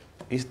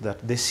 is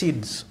that the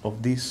seeds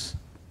of the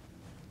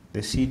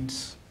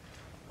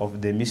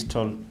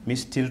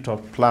mistletoe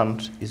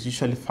plant is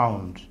usually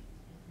found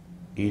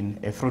in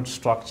a fruit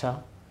structure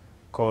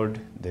called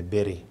the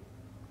berry.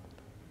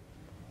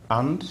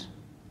 And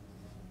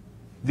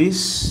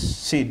these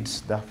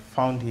seeds that are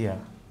found here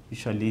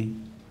usually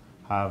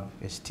have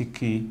a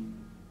sticky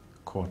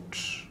coat.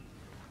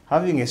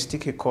 Having a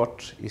sticky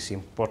coat is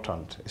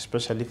important,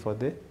 especially for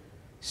the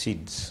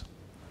seeds.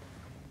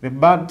 The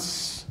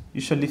birds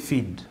usually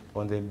feed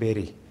on the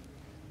berry.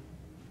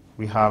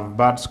 We have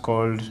birds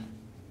called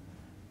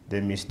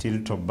the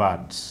mistletoe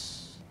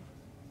birds.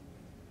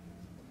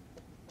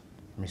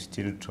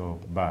 Mistletoe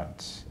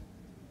birds.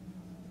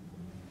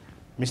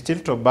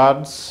 Mistletoe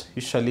birds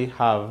usually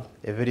have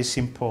a very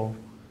simple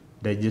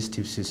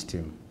digestive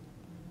system.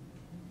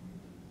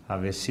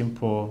 Have a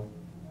simple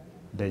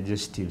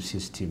digestive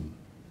system.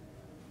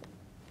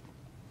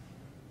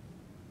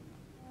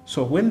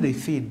 So when they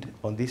feed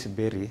on this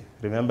berry,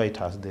 remember it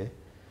has the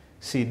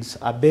seeds.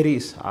 A berry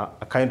is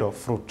a kind of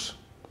fruit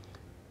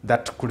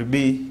that could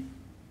be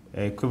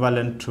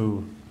equivalent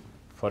to,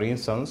 for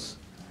instance,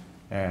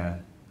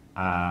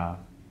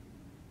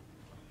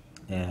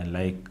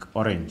 like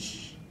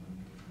orange.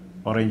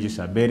 Orange is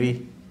a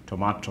berry,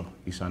 tomato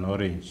is an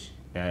orange,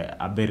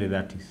 a berry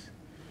that is.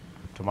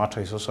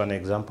 Tomato is also an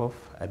example of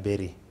a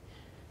berry.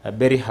 A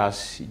berry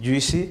has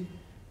juicy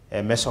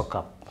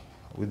mesocarp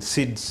with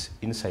seeds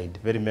inside,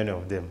 very many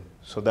of them.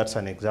 So that's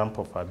an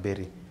example of a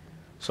berry.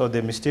 So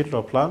the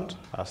mistletoe plant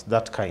has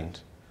that kind.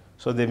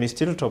 So the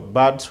mistletoe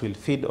birds will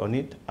feed on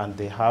it and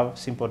they have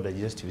simple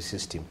digestive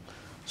system.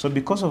 So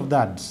because of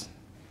that,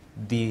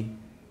 the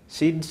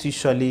seeds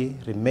usually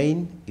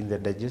remain in the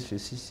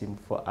digestive system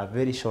for a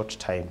very short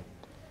time,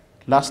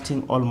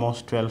 lasting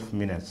almost 12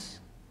 minutes.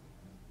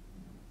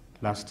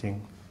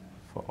 Lasting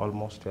for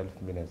almost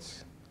 12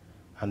 minutes.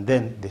 And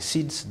then the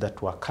seeds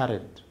that were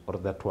carried or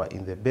that were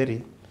in the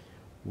berry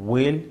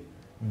will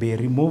be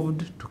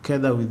removed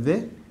together with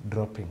the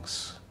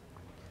droppings.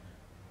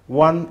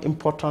 One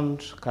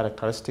important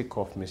characteristic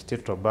of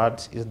mistletoe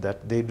birds is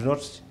that they do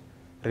not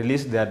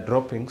release their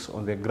droppings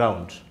on the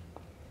ground.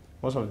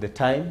 Most of the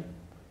time,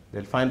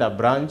 they'll find a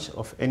branch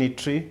of any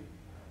tree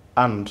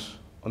and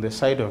on the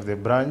side of the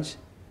branch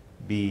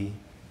be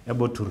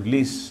able to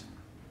release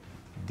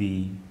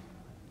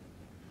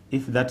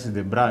if that is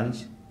the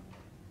branch,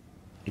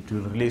 it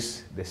will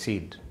release the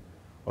seed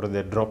or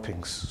the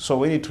droppings. So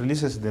when it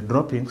releases the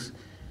droppings,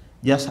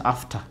 just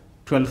after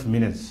 12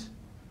 minutes,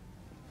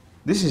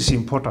 this is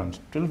important.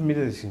 12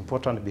 minutes is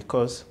important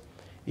because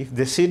if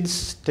the seeds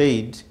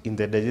stayed in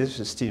the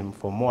digestive system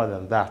for more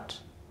than that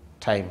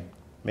time,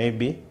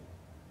 maybe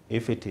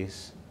if it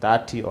is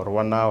 30 or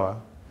 1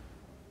 hour,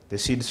 the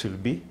seeds will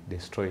be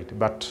destroyed.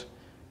 But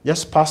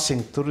just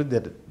passing through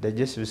the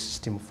digestive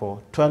system for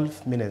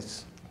 12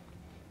 minutes,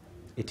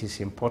 it is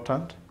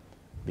important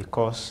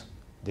because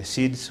the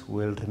seeds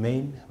will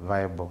remain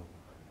viable.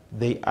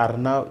 They are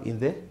now in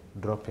the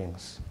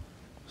droppings.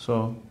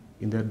 So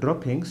in the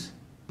droppings,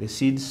 the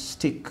seeds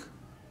stick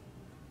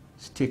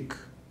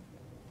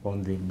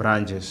on the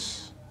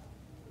branches.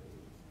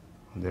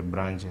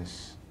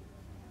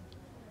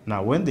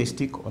 Now when they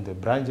stick on the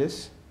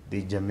branches,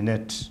 they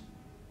germinate.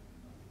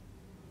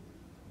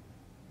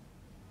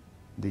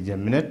 They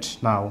germinate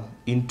now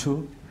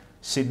into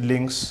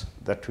seedlings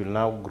that will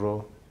now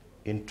grow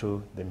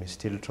into the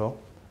mistletoe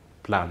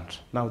plant.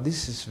 Now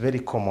this is very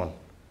common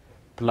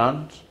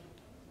plant.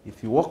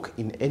 If you walk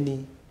in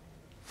any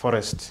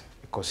forest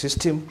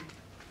ecosystem,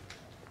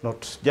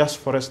 not just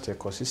forest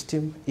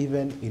ecosystem,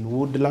 even in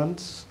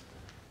woodlands,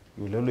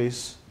 you will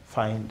always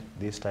find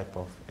this type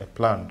of a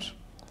plant.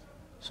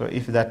 So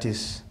if that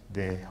is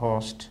the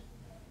host,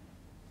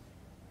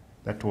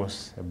 that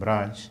was a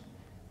branch,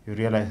 you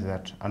realize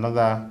that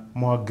another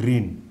more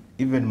green,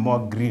 even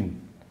more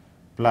green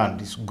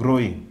plant is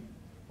growing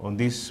on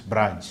this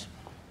branch.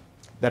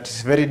 That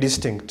is very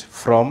distinct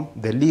from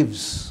the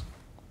leaves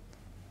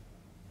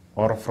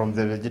or from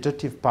the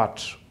vegetative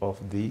part of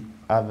the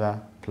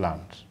other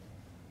plant.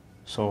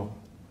 So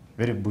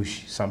very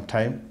bushy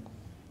sometime,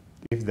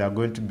 if there are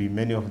going to be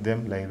many of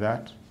them like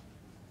that,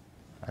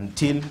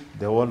 until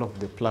the whole of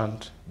the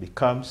plant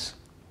becomes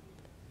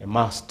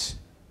immersed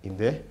in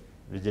the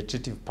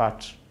vegetative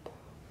part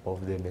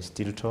of the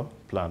mistletoe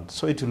plant.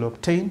 So it will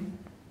obtain,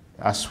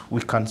 as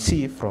we can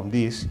see from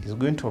this, is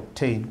going to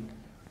obtain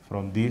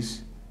from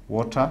this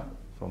water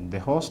from the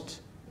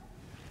host.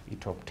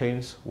 It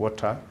obtains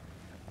water,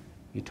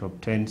 it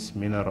obtains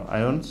mineral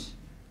ions,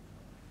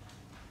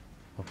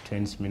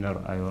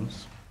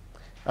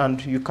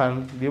 and you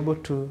can be able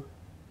to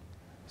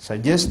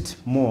suggest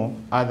more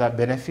other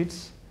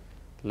benefits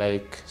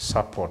like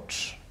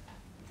support.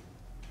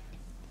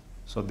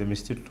 So the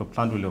mistletoe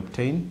plant will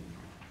obtain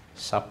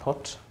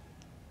support,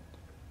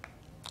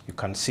 You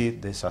can see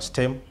there's a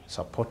stem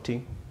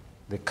supporting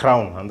the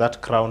crown, and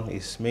that crown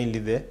is mainly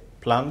the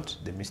plant,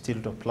 the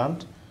mistletoe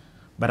plant.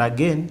 But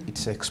again,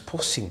 it's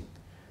exposing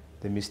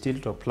the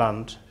mistletoe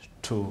plant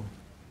to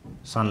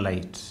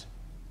sunlight.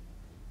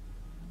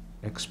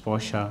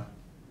 Exposure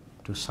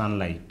to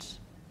sunlight.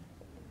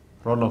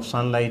 Role of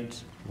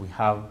sunlight we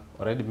have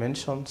already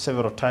mentioned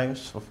several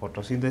times for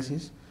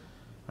photosynthesis,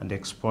 and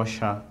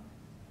exposure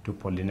to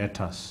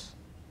pollinators,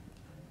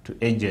 to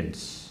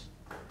agents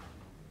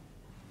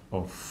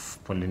of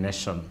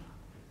pollination.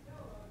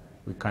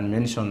 We can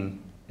mention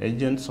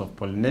agents of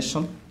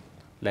pollination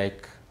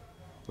like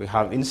we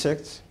have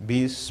insects,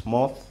 bees,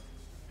 moths,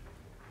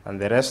 and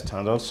the rest,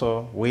 and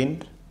also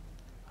wind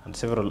and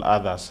several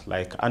others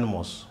like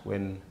animals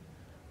when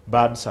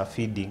birds are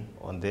feeding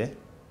on the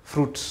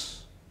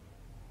fruits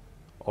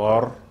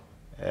or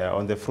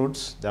on the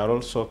fruits, they are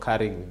also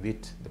carrying with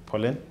it the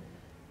pollen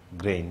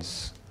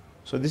grains.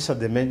 So these are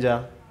the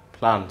major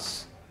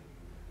plants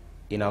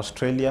in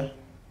Australia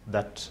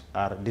that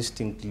are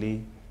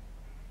distinctly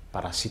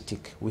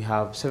parasitic. We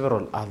have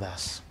several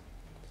others.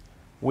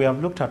 We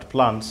have looked at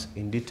plants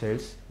in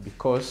details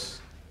because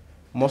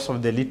most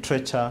of the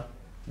literature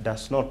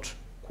does not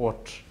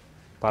quote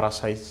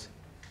parasites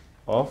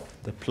of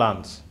the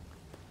plants,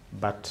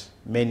 but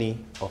many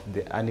of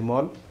the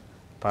animal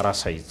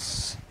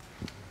parasites.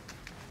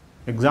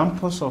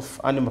 Examples of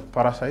animal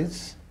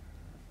parasites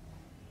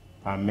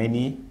are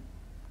many,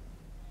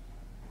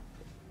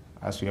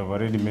 as we have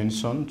already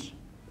mentioned.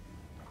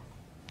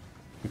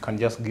 We can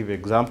just give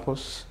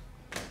examples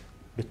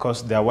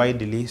because they are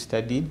widely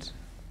studied.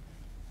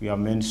 We have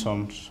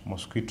mentioned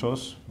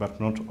mosquitoes, but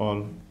not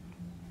all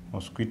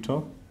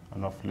mosquito,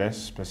 and of less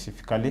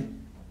specifically.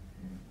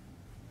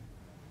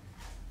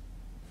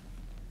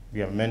 We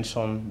have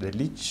mentioned the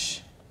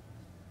leech.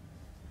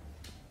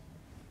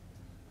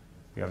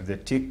 We have the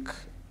tick,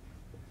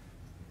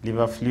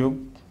 liver fluke,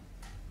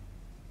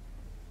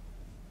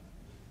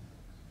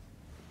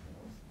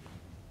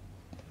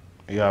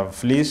 you have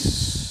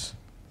fleas,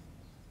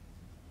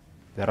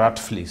 the rat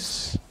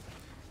fleas,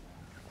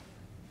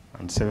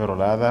 and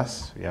several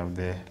others. We have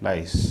the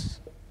lice.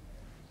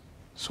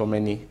 So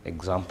many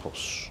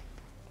examples.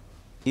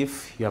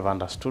 If you have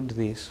understood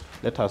this,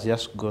 let us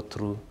just go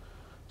through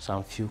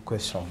some few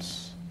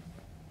questions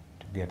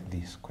to get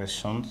these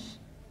questions.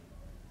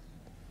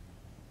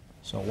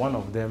 So one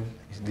of them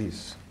is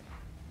this: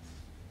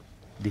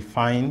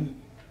 define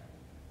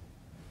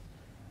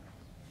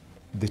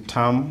the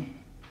term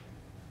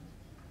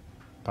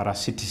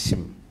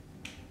parasitism.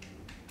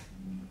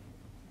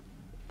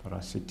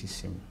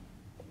 Parasitism.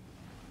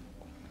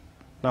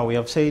 Now we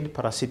have said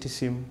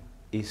parasitism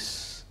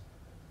is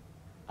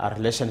a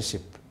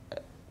relationship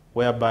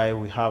whereby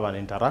we have an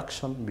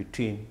interaction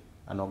between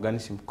an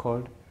organism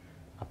called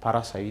a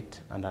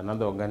parasite and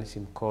another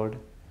organism called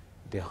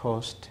the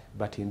host,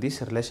 but in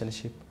this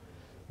relationship,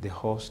 the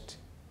host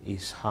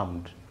is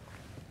harmed.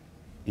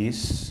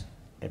 Is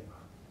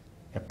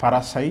a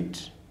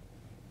parasite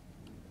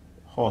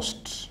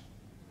host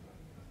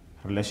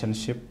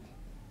relationship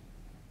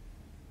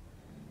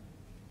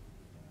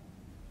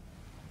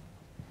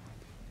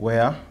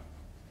where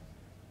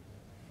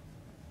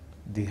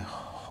the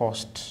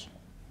host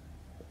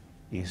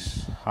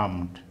is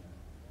harmed.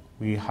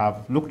 We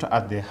have looked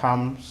at the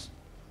harms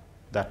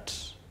that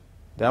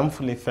the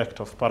harmful effect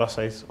of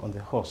parasites on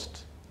the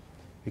host.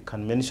 We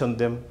can mention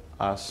them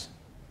as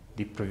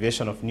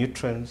deprivation of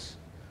nutrients,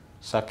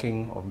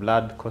 sucking of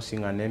blood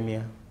causing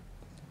anemia,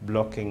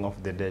 blocking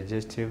of the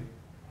digestive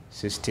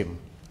system,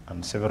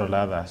 and several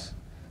others.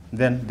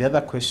 Then the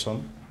other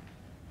question,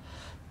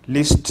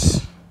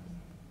 list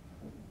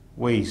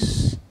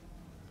ways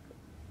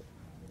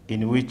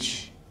in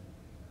which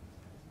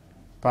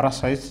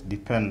parasites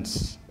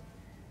depends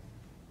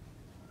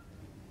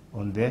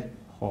on the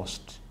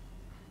host.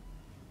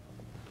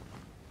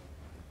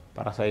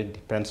 Parasite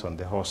depends on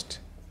the host.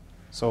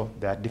 So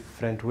there are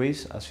different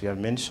ways, as we have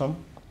mentioned.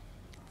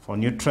 For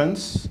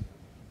nutrients,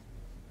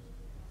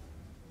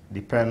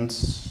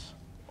 depends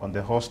on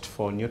the host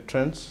for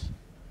nutrients,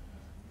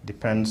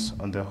 depends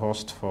on the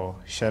host for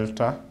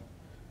shelter,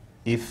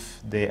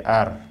 if they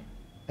are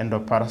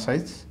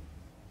endoparasites.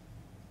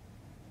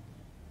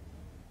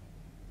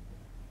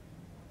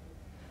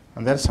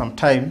 And then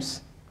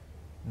sometimes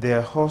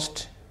their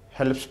host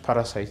helps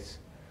parasites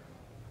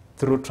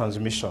through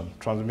transmission,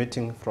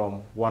 transmitting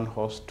from one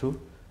host to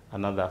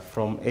another,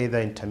 from either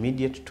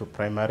intermediate to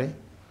primary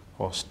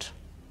host.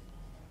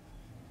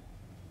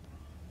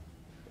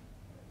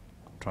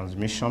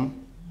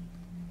 Transmission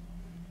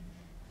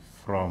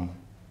from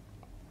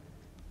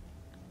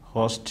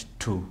host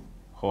to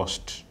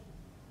host,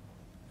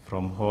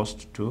 from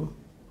host to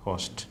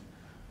host.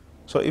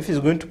 So if it's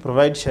going to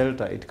provide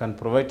shelter, it can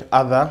provide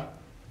other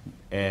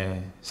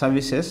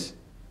services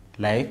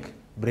like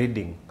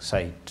breeding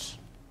site.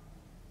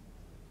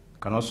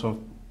 Can also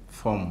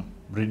form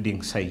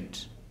breeding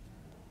site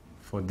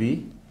for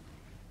the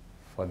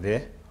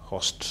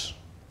host.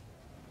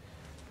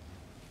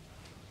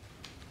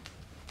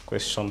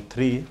 Question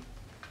 3,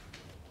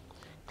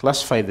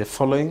 classify the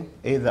following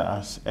either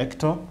as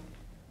ecto,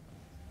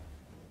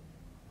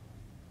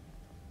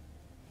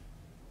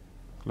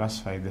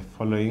 classify the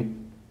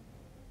following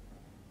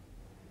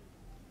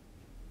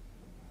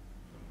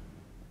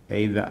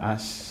either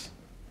as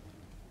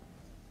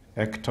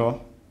ecto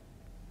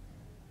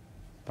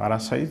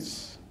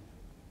parasites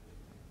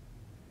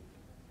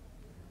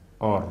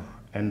or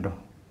endo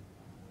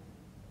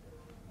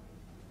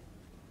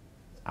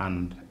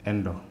and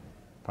endo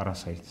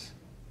parasites.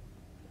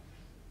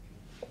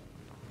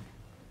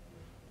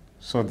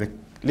 So the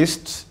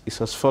list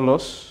is as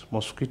follows: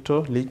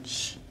 mosquito,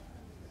 leech.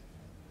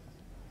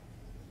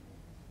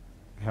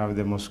 We have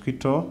the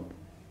mosquito,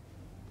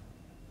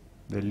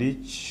 the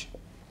leech,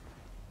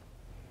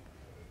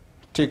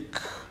 tick,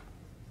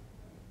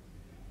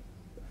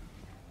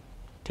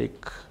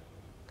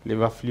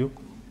 liver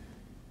fluke,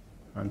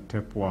 and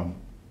tapeworm.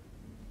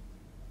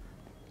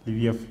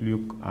 Liver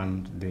fluke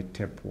and the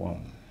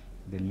tapeworm.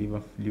 The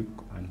liver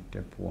fluke and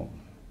tapeworm.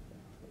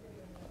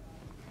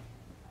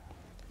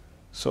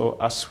 So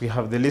as we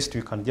have the list,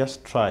 we can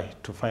just try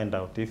to find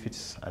out if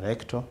it's an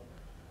ecto.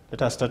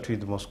 Let us start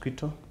with the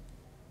mosquito.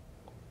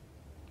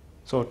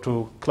 So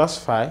to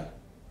classify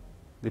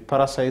the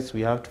parasites, we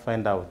have to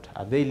find out,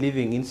 are they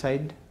living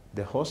inside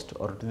the host,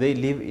 or do they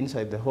live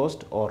inside the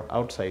host or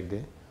outside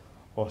the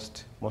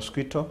host?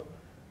 Mosquito,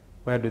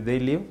 where do they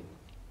live?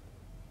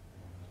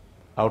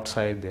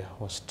 Outside the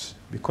host.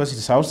 Because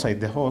it's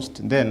outside the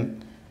host,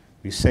 then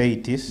we say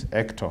it is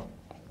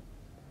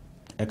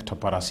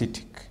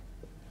ectoparasitic.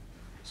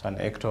 It's an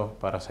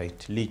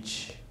ectoparasite.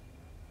 Leech,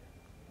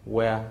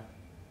 where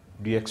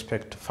do you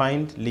expect to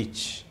find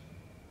leech?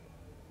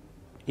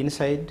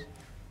 Inside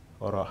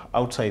or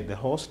outside the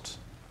host?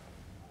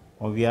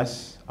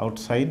 Obvious,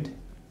 outside.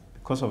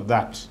 Because of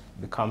that,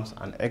 becomes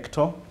an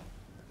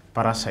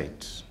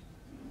ectoparasite.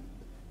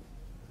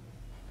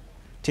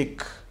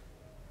 Tick,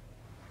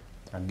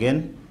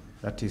 again,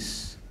 that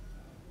is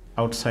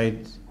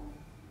outside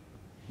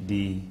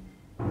the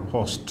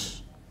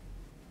host,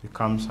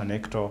 becomes an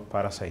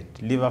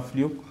ectoparasite. Liver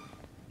fluke,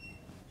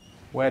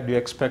 where do you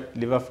expect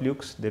liver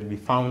flukes? They'll be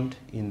found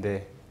in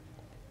the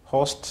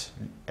host,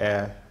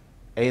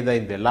 either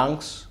in the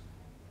lungs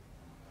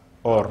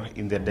or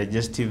in the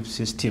digestive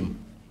system.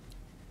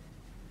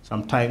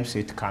 Sometimes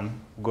it can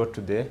go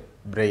to the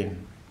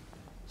brain.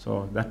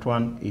 So that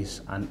one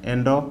is an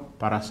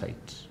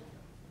endoparasite.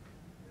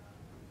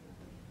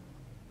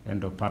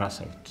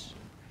 Endoparasite.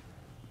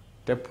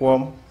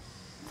 Tapeworm,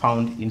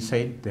 found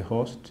inside the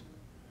host.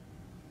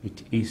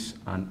 It is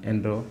an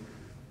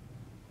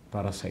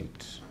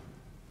endoparasite.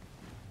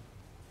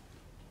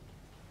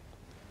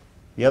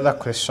 The other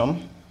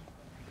question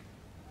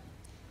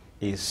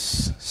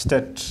is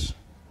state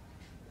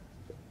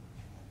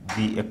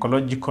the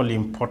ecological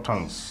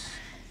importance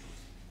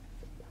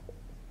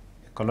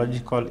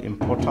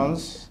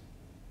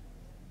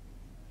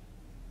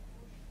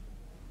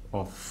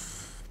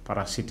of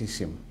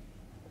parasitism.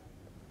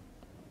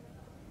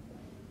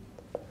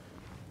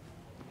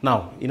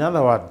 Now, in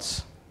other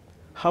words,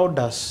 how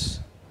does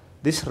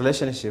this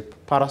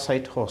relationship,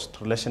 parasite-host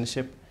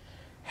relationship,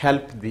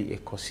 help the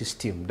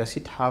ecosystem? Does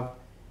it have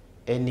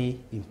any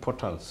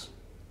importance?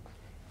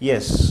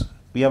 Yes,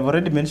 we have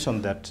already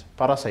mentioned that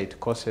parasite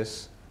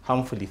causes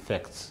harmful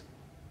effects.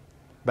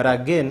 But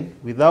again,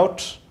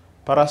 without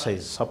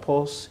parasites,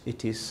 suppose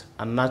it is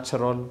a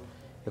natural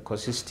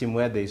ecosystem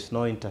where there is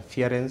no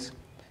interference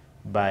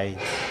by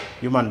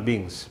human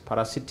beings,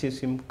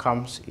 parasitism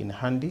comes in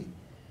handy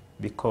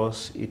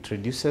because it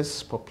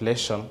reduces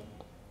population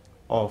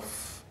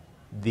of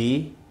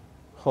the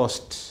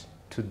host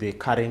to the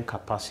carrying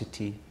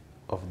capacity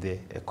of the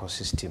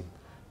ecosystem.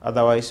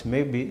 Otherwise,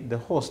 maybe the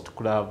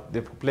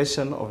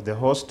population of the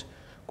host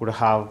could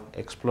have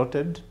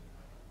exploded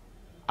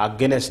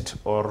against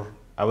or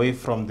away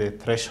from the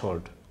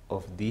threshold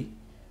of the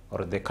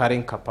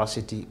carrying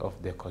capacity of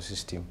the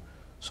ecosystem.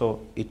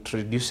 So it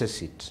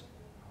reduces it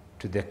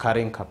to the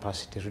carrying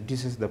capacity,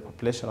 reduces the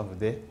population of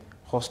the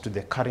host to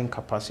the carrying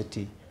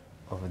capacity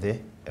of the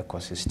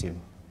ecosystem.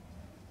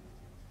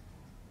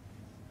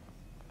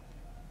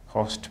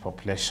 Host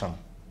population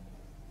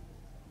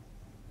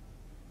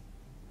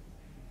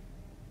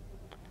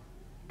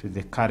to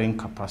the carrying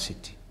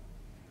capacity.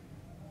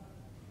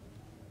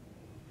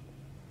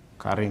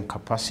 Carrying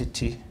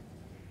capacity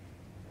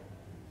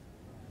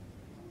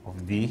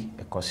of the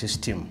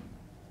ecosystem.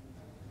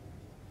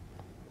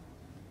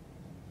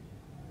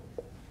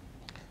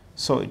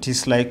 So it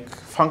is like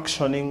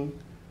functioning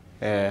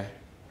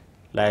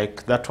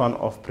like that one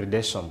of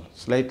predation,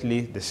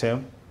 slightly the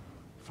same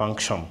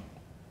function.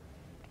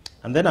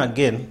 And then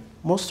again,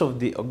 most of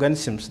the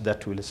organisms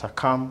that will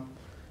succumb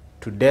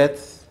to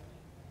death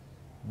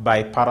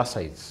by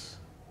parasites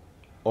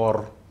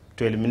or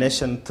to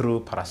elimination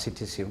through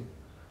parasitism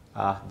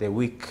are the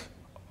weak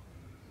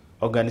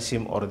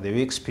organism or the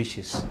weak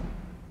species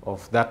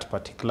of that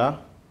particular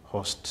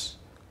host.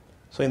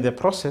 So in the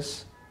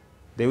process,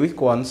 the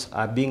weak ones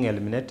are being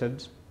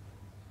eliminated,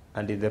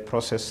 and in the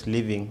process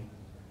leaving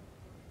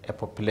a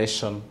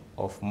population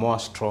of more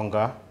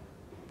stronger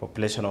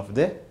population of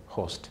the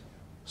host.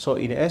 So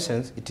in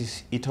essence,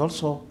 it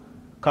also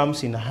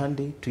comes in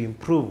handy to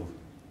improve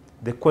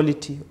the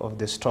quality of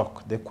the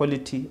stock, the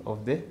quality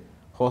of the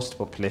host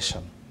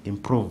population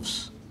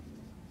improves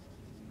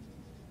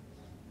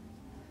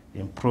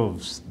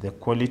the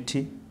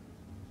quality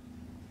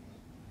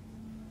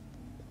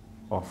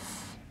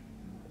of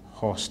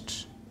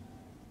host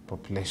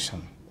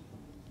population.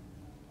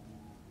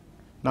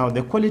 Now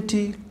the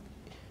quality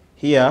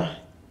here,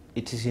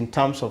 it is in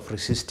terms of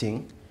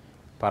resisting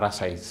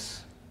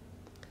parasites.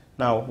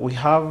 Now we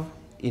have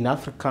in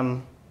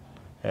African,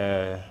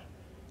 in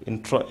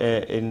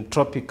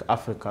tropic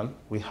African,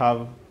 we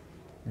have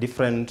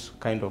different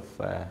kind of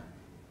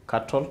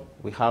cattle.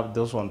 We have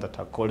those ones that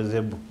are called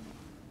zebu,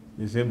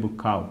 the zebu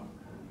cow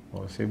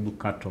or zebu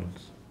cattle.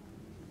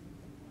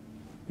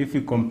 If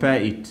you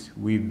compare it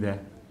with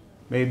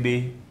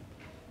maybe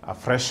a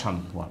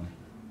freshened one,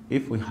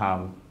 if we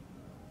have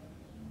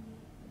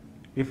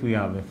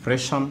a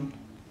freshened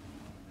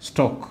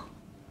stock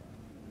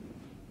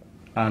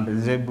and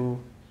a zebu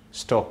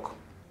stock,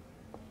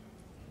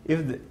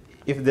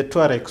 if the two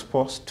are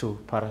exposed to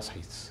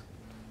parasites,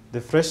 the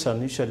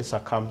freshen usually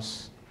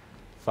succumbs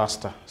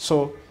faster.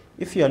 So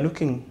if you are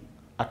looking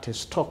at a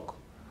stock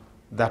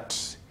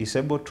that is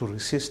able to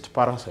resist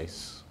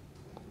parasites,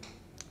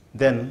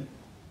 then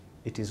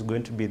it is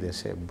going to be the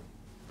same.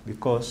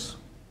 Because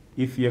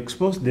if you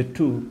expose the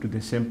two to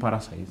the same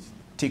parasites,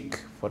 tick,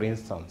 for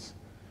instance,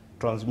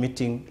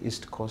 transmitting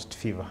East Coast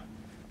fever,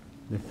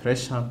 the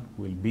freshen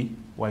will be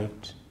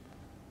wiped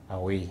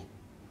away.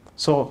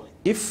 So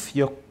if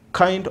your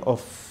concept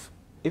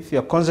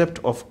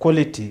of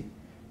quality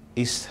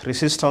is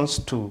resistance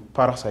to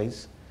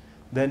parasites,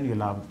 then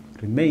you'll have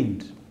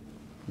remained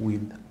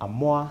with a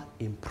more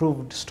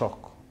improved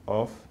stock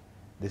of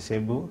the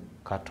zebu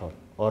cattle.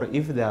 Or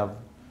if they have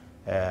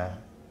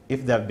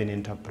been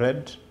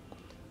interbred,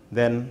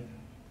 then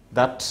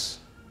that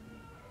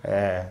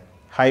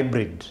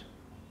hybrid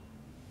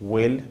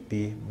will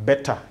be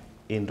better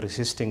in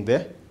resisting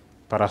the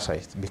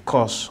parasites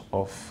because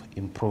of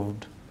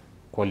improved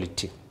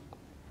quality.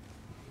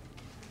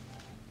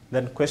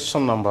 Then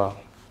question number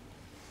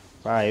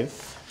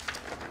 5.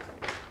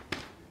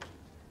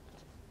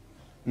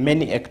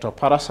 Many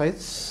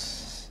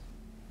ectoparasites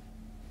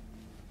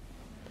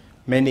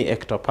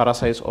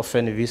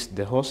often visit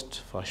the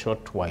host for a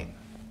short while.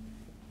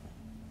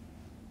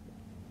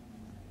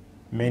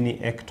 Many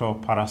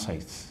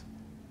ectoparasites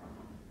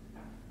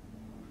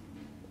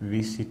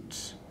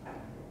visit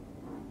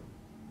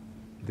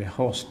the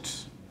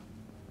host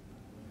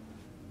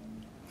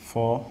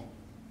for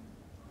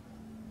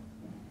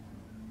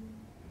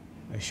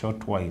a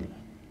short while,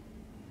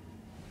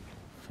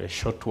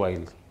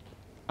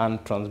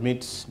 and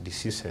transmits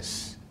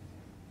diseases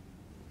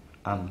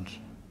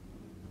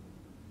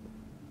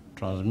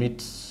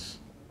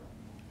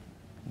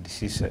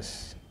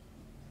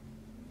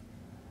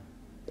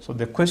So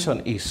the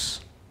question is,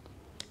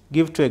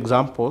 give 2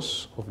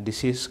 examples of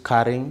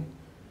disease-carrying,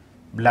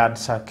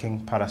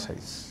 blood-sucking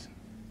parasites.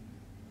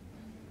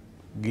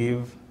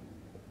 Give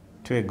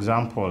 2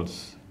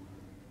 examples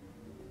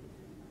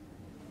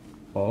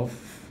of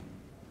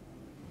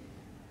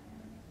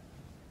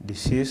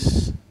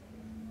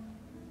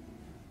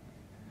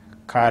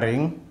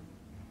disease-carrying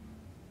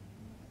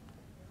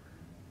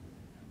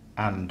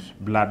and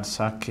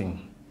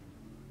blood-sucking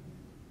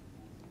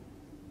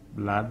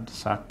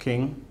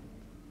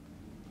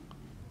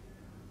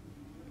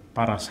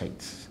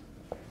parasites.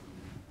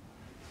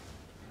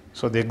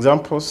 So the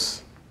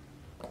examples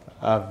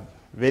are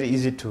very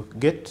easy to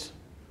get.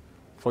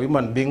 For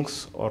human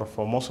beings or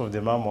for most of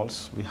the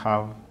mammals, we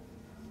have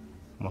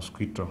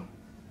mosquito.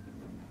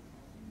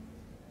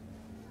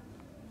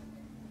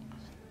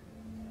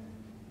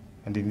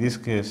 And in this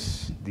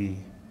case, the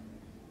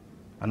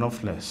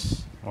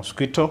Anopheles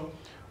mosquito.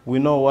 We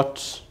know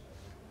what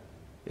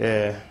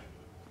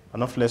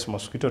Anopheles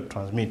mosquito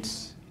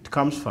transmits. It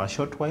comes for a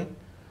short while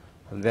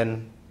and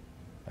then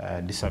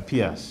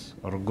disappears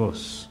or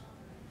goes.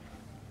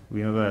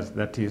 We know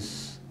that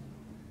is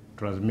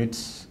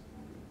transmits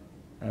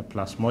a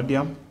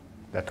plasmodium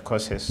that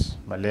causes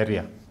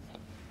malaria.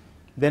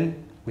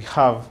 Then we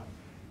have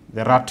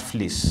the rat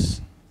fleas.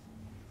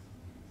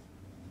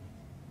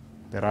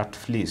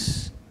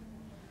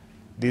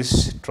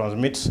 This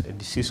transmits a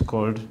disease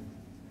called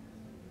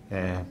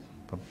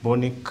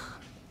bubonic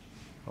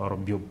or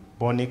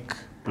bubonic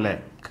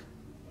plague.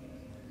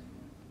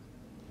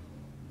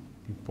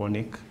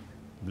 Bubonic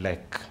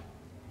plague.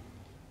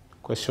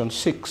 Question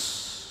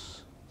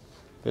 6.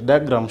 The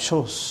diagram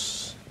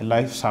shows a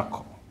life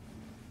cycle.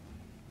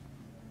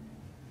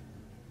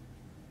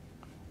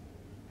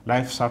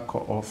 Life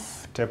cycle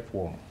of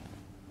tapeworm.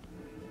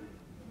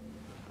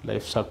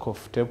 Life cycle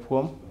of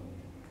tapeworm.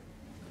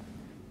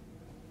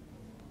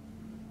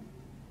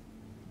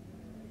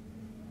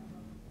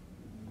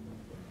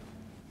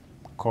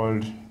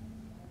 Called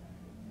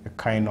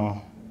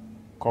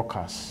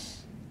Echinococcus.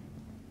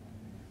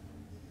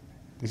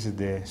 This is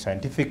the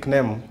scientific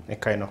name,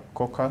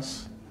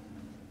 Echinococcus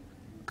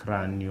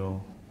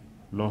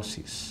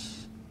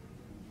granulosis.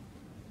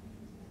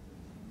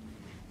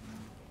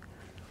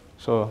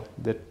 So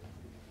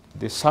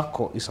the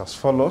circle is as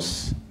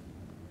follows.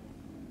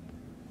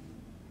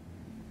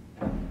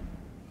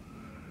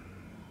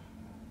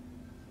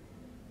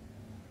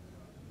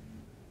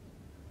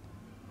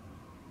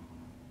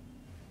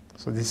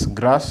 So this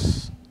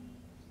grass,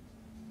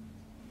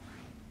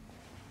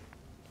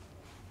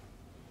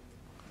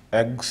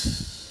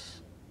 eggs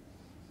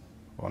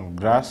on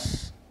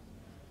grass,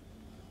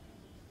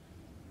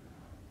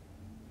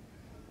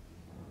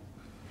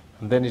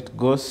 and then it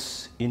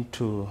goes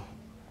into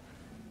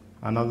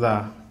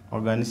another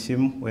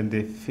organism when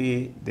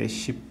the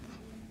sheep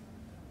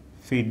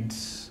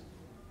feeds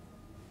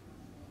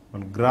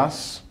on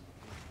grass.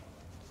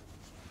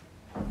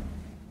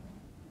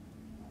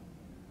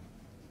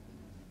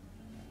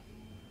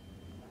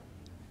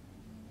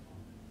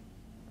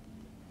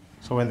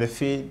 So when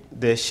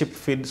the sheep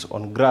feeds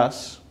on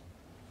grass,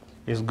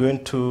 it's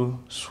going to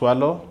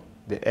swallow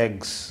the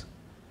eggs.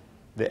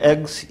 The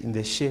eggs in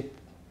the sheep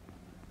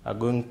are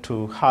going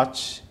to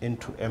hatch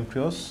into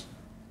embryos.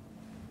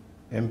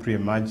 Embryo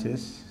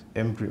emerges,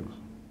 embryo.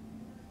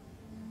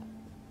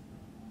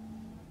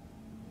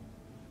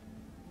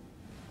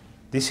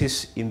 This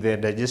is in the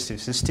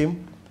digestive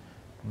system,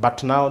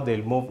 but now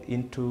they'll move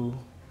into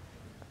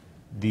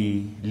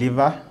the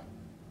liver.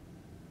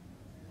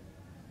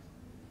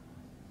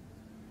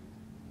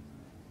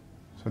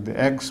 So the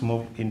eggs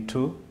move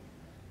into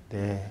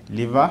the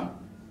liver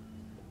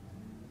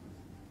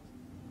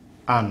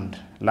and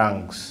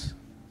lungs.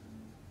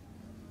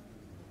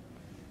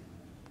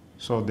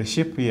 So the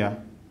sheep here,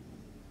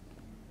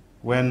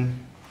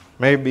 when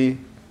maybe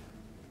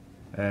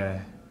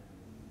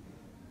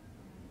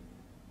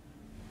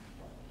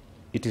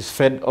it is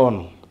fed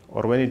on,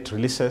 or when it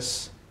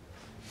releases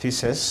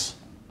feces,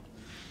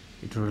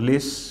 it will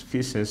release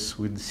feces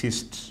with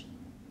cysts,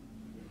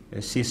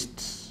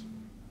 cysts.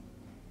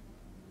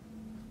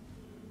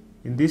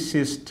 In this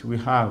cyst, we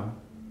have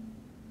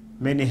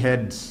many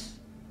heads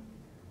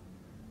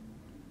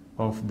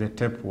of the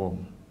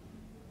tapeworm.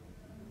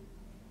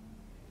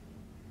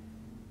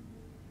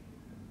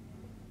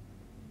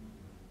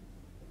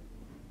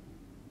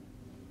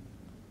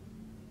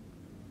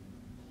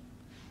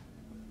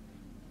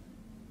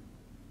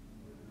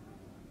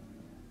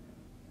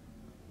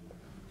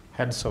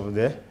 Heads of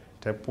the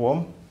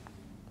tapeworm,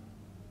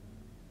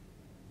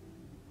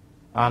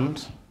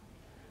 and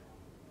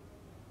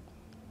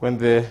when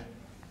the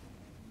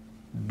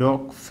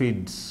dog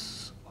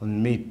feeds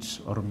on meat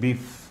or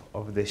beef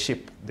of the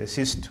sheep, the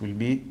cyst will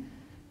be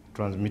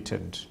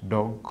transmitted.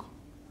 Dog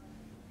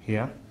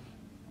here.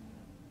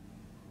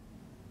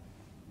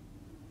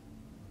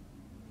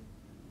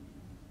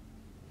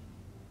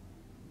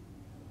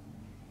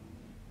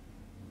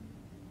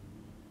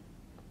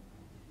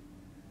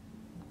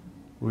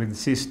 With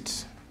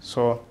cyst.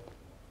 So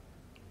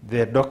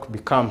the dog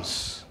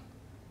becomes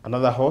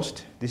another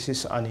host. This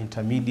is an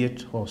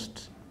intermediate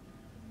host.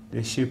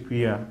 The sheep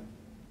here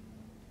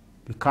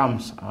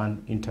becomes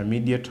an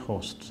intermediate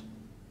host.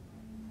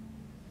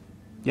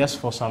 Just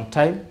for some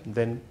time,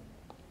 then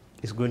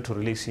it's going to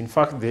release. In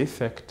fact, the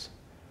effect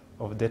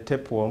of the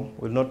tapeworm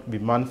will not be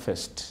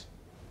manifest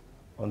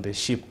on the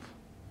sheep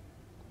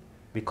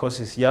because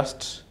it's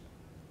just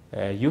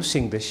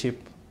using the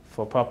sheep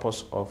for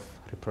purpose of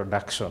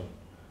reproduction.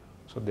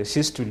 So the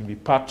cyst will be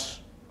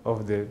part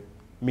of the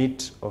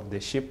meat of the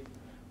sheep.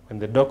 When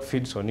the dog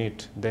feeds on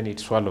it, then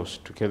it swallows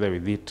together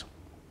with it.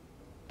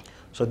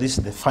 So this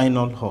is the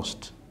final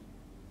host.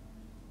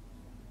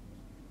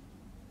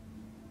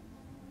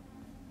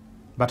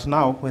 But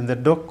now, when the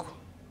dog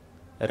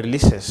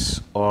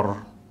releases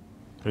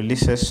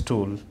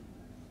stool,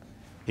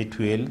 it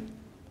will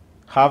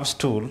have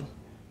stool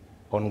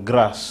on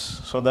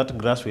grass, so that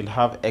grass will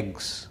have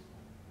eggs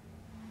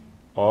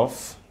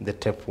of the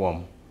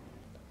tapeworm.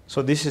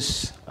 So this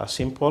is a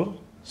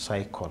simple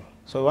cycle.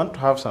 So we want to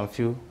have some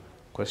few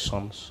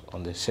questions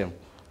on the same.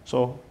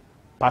 So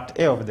part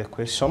A of the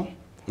question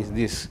is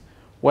this: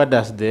 where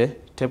does the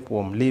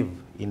tapeworm live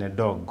in a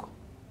dog?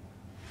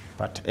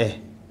 Part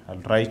A, I'll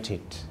write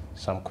it,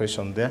 some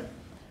question there.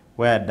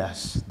 Where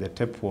does the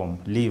tapeworm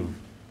live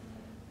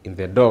in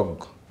the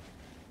dog?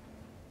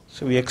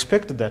 So we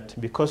expect that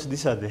because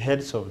these are the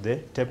heads of the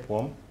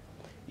tapeworm,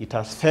 it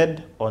has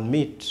fed on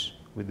meat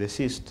with the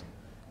cyst,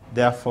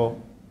 therefore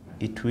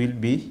it will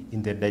be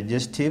in the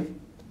digestive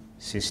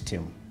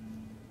system,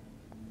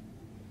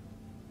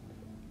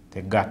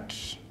 the gut.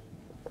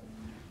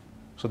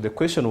 So the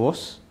question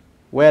was,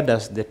 where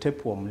does the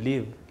tapeworm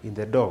live in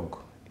the dog?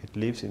 It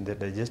lives in the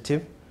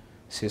digestive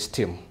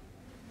system.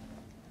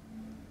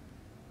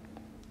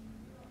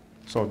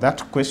 So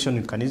that question,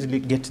 you can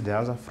easily get the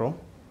answer from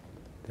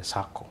the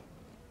circle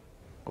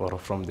or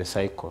from the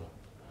cycle.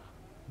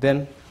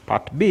 Then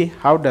part B,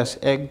 how does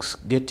eggs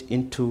get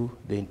into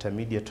the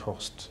intermediate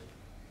host?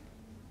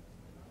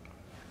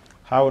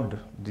 How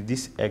did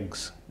these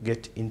eggs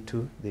get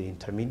into the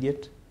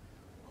intermediate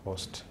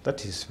host?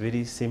 That is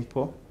very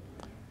simple.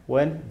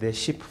 When the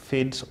sheep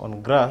feeds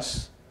on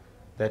grass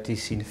that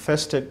is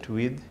infested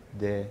with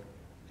the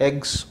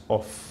eggs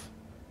of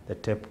the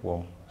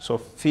tapeworm. So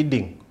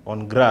feeding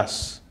on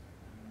grass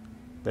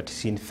that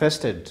is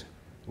infested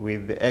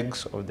with the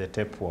eggs of the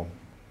tapeworm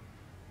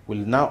will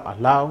now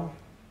allow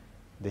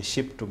the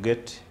sheep to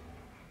get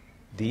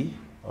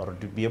or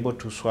to be able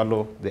to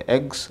swallow the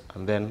eggs,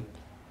 and then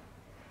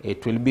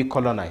it will be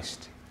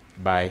colonized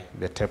by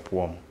the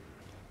tapeworm.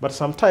 But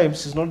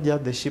sometimes it's not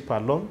just the sheep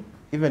alone,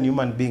 even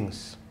human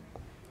beings.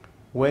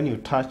 When you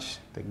touch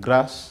the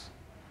grass,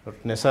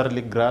 not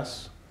necessarily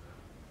grass,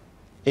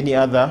 any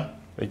other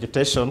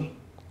vegetation,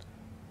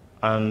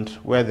 and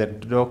where the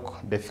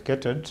dog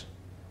defecated,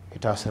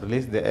 it has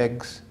released the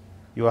eggs,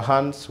 your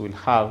hands will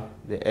have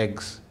the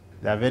eggs.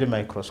 They are very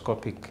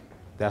microscopic,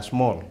 they are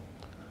small.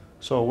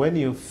 So when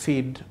you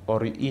feed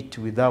or you eat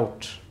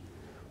without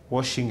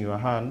washing your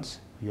hands,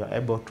 you are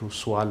able to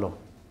swallow.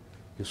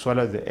 You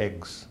swallow the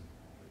eggs.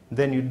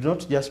 Then you do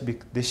not just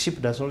the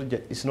sheep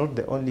is not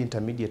the only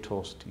intermediate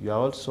host. You are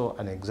also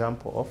an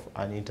example of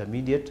an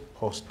intermediate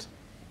host.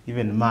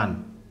 Even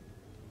man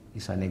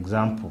is an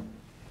example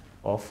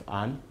of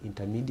an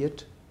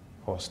intermediate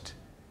host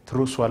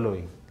through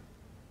swallowing.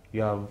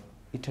 You have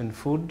eaten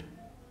food,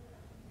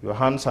 your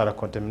hands are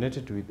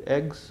contaminated with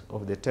eggs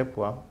of the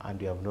tapeworm,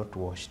 and you have not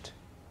washed.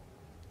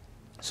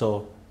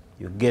 So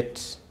you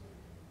get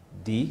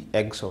the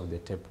eggs of the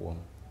tapeworm.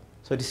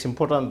 So it is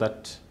important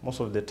that most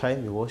of the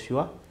time you wash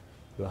your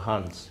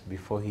hands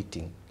before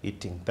eating.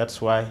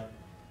 That's why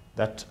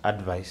that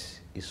advice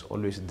is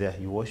always there.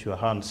 You wash your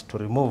hands to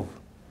remove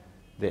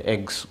the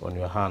eggs on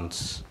your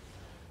hands.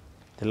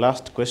 The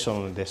last question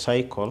on the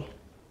cycle,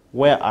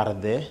 where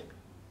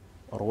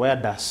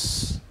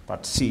does,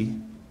 part C,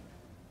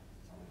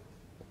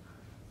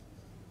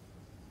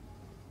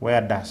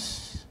 where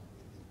does,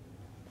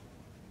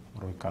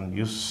 or we can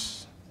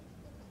use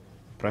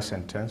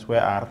present tense,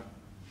 where are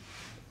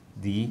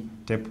the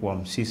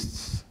tapeworm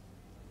cysts?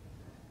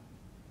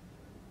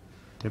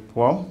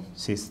 Tapeworm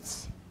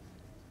cysts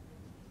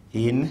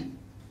in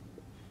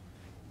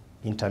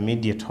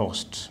intermediate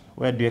host.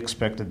 Where do you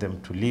expect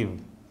them to live?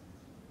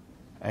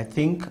 I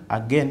think,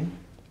 again,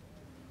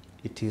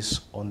 it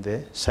is on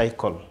the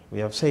cycle. We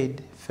have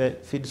said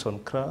feeds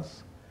on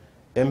grass,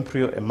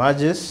 embryo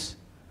emerges,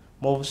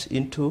 moves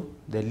into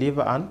the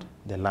liver and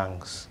the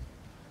lungs.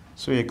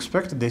 So we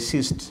expect the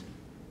cyst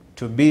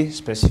to be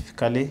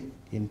specifically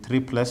in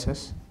 3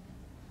 places: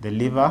 the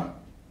liver,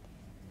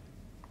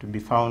 to be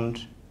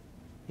found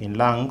in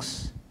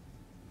lungs,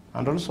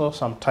 and also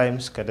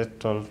sometimes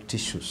skeletal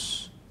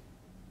tissues.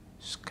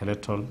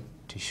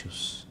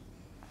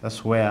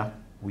 That's where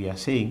we are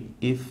saying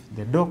if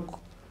the dog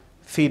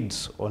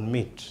feeds on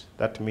meat,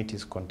 that meat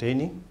is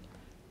containing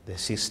the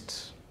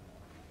cyst.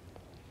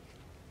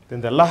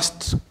 Then the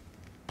last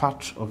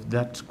part of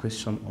that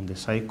question on the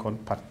cycle,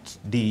 part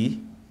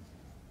D,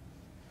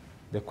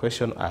 the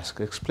question asks,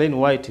 explain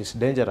why it is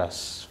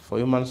dangerous for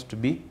humans to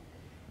be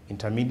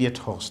intermediate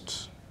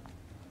hosts.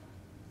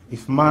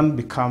 If man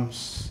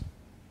becomes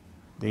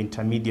the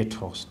intermediate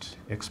host,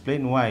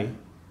 explain why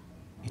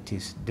it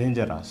is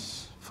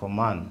dangerous for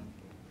man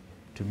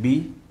to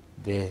be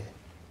the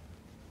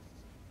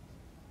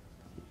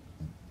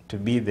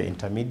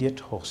intermediate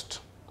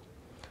host.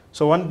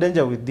 So one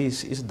danger with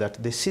this is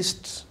that the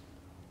cyst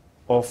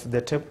of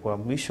the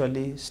tapeworm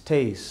usually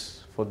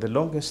stays for the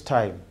longest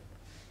time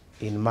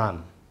in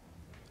man,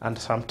 and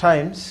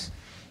sometimes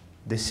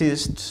the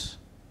cyst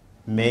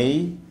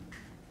may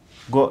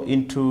go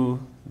into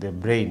the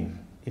brain.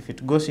 If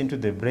it goes into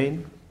the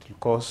brain, it will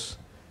cause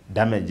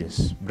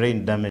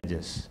brain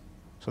damages.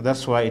 So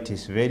that's why it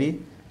is very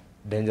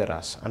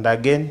dangerous. And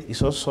again,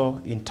 it's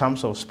also in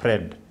terms of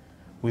spread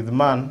with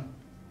man,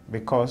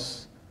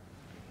 because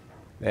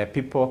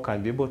people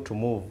can be able to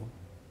move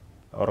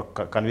or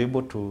can be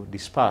able to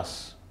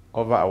disperse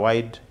over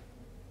wide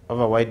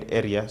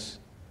areas.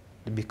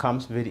 It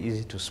becomes very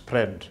easy to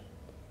spread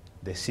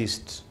the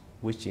cyst,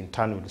 which in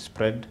turn will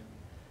spread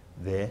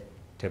the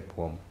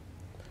tapeworm.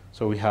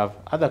 So we have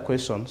other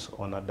questions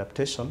on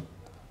adaptation,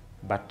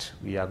 but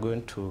we are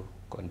going to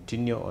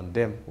continue on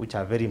them, which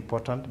are very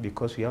important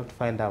because we have to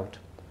find out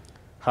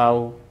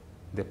how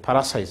the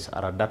parasites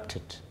are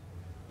adapted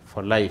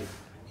for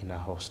life in a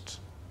host.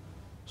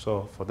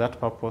 So for that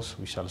purpose,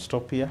 we shall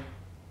stop here,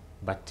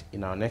 but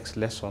in our next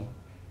lesson,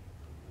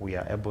 we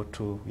are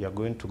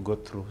going to go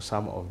through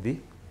some of the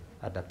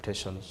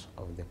adaptations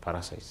of the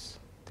parasites.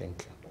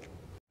 Thank you.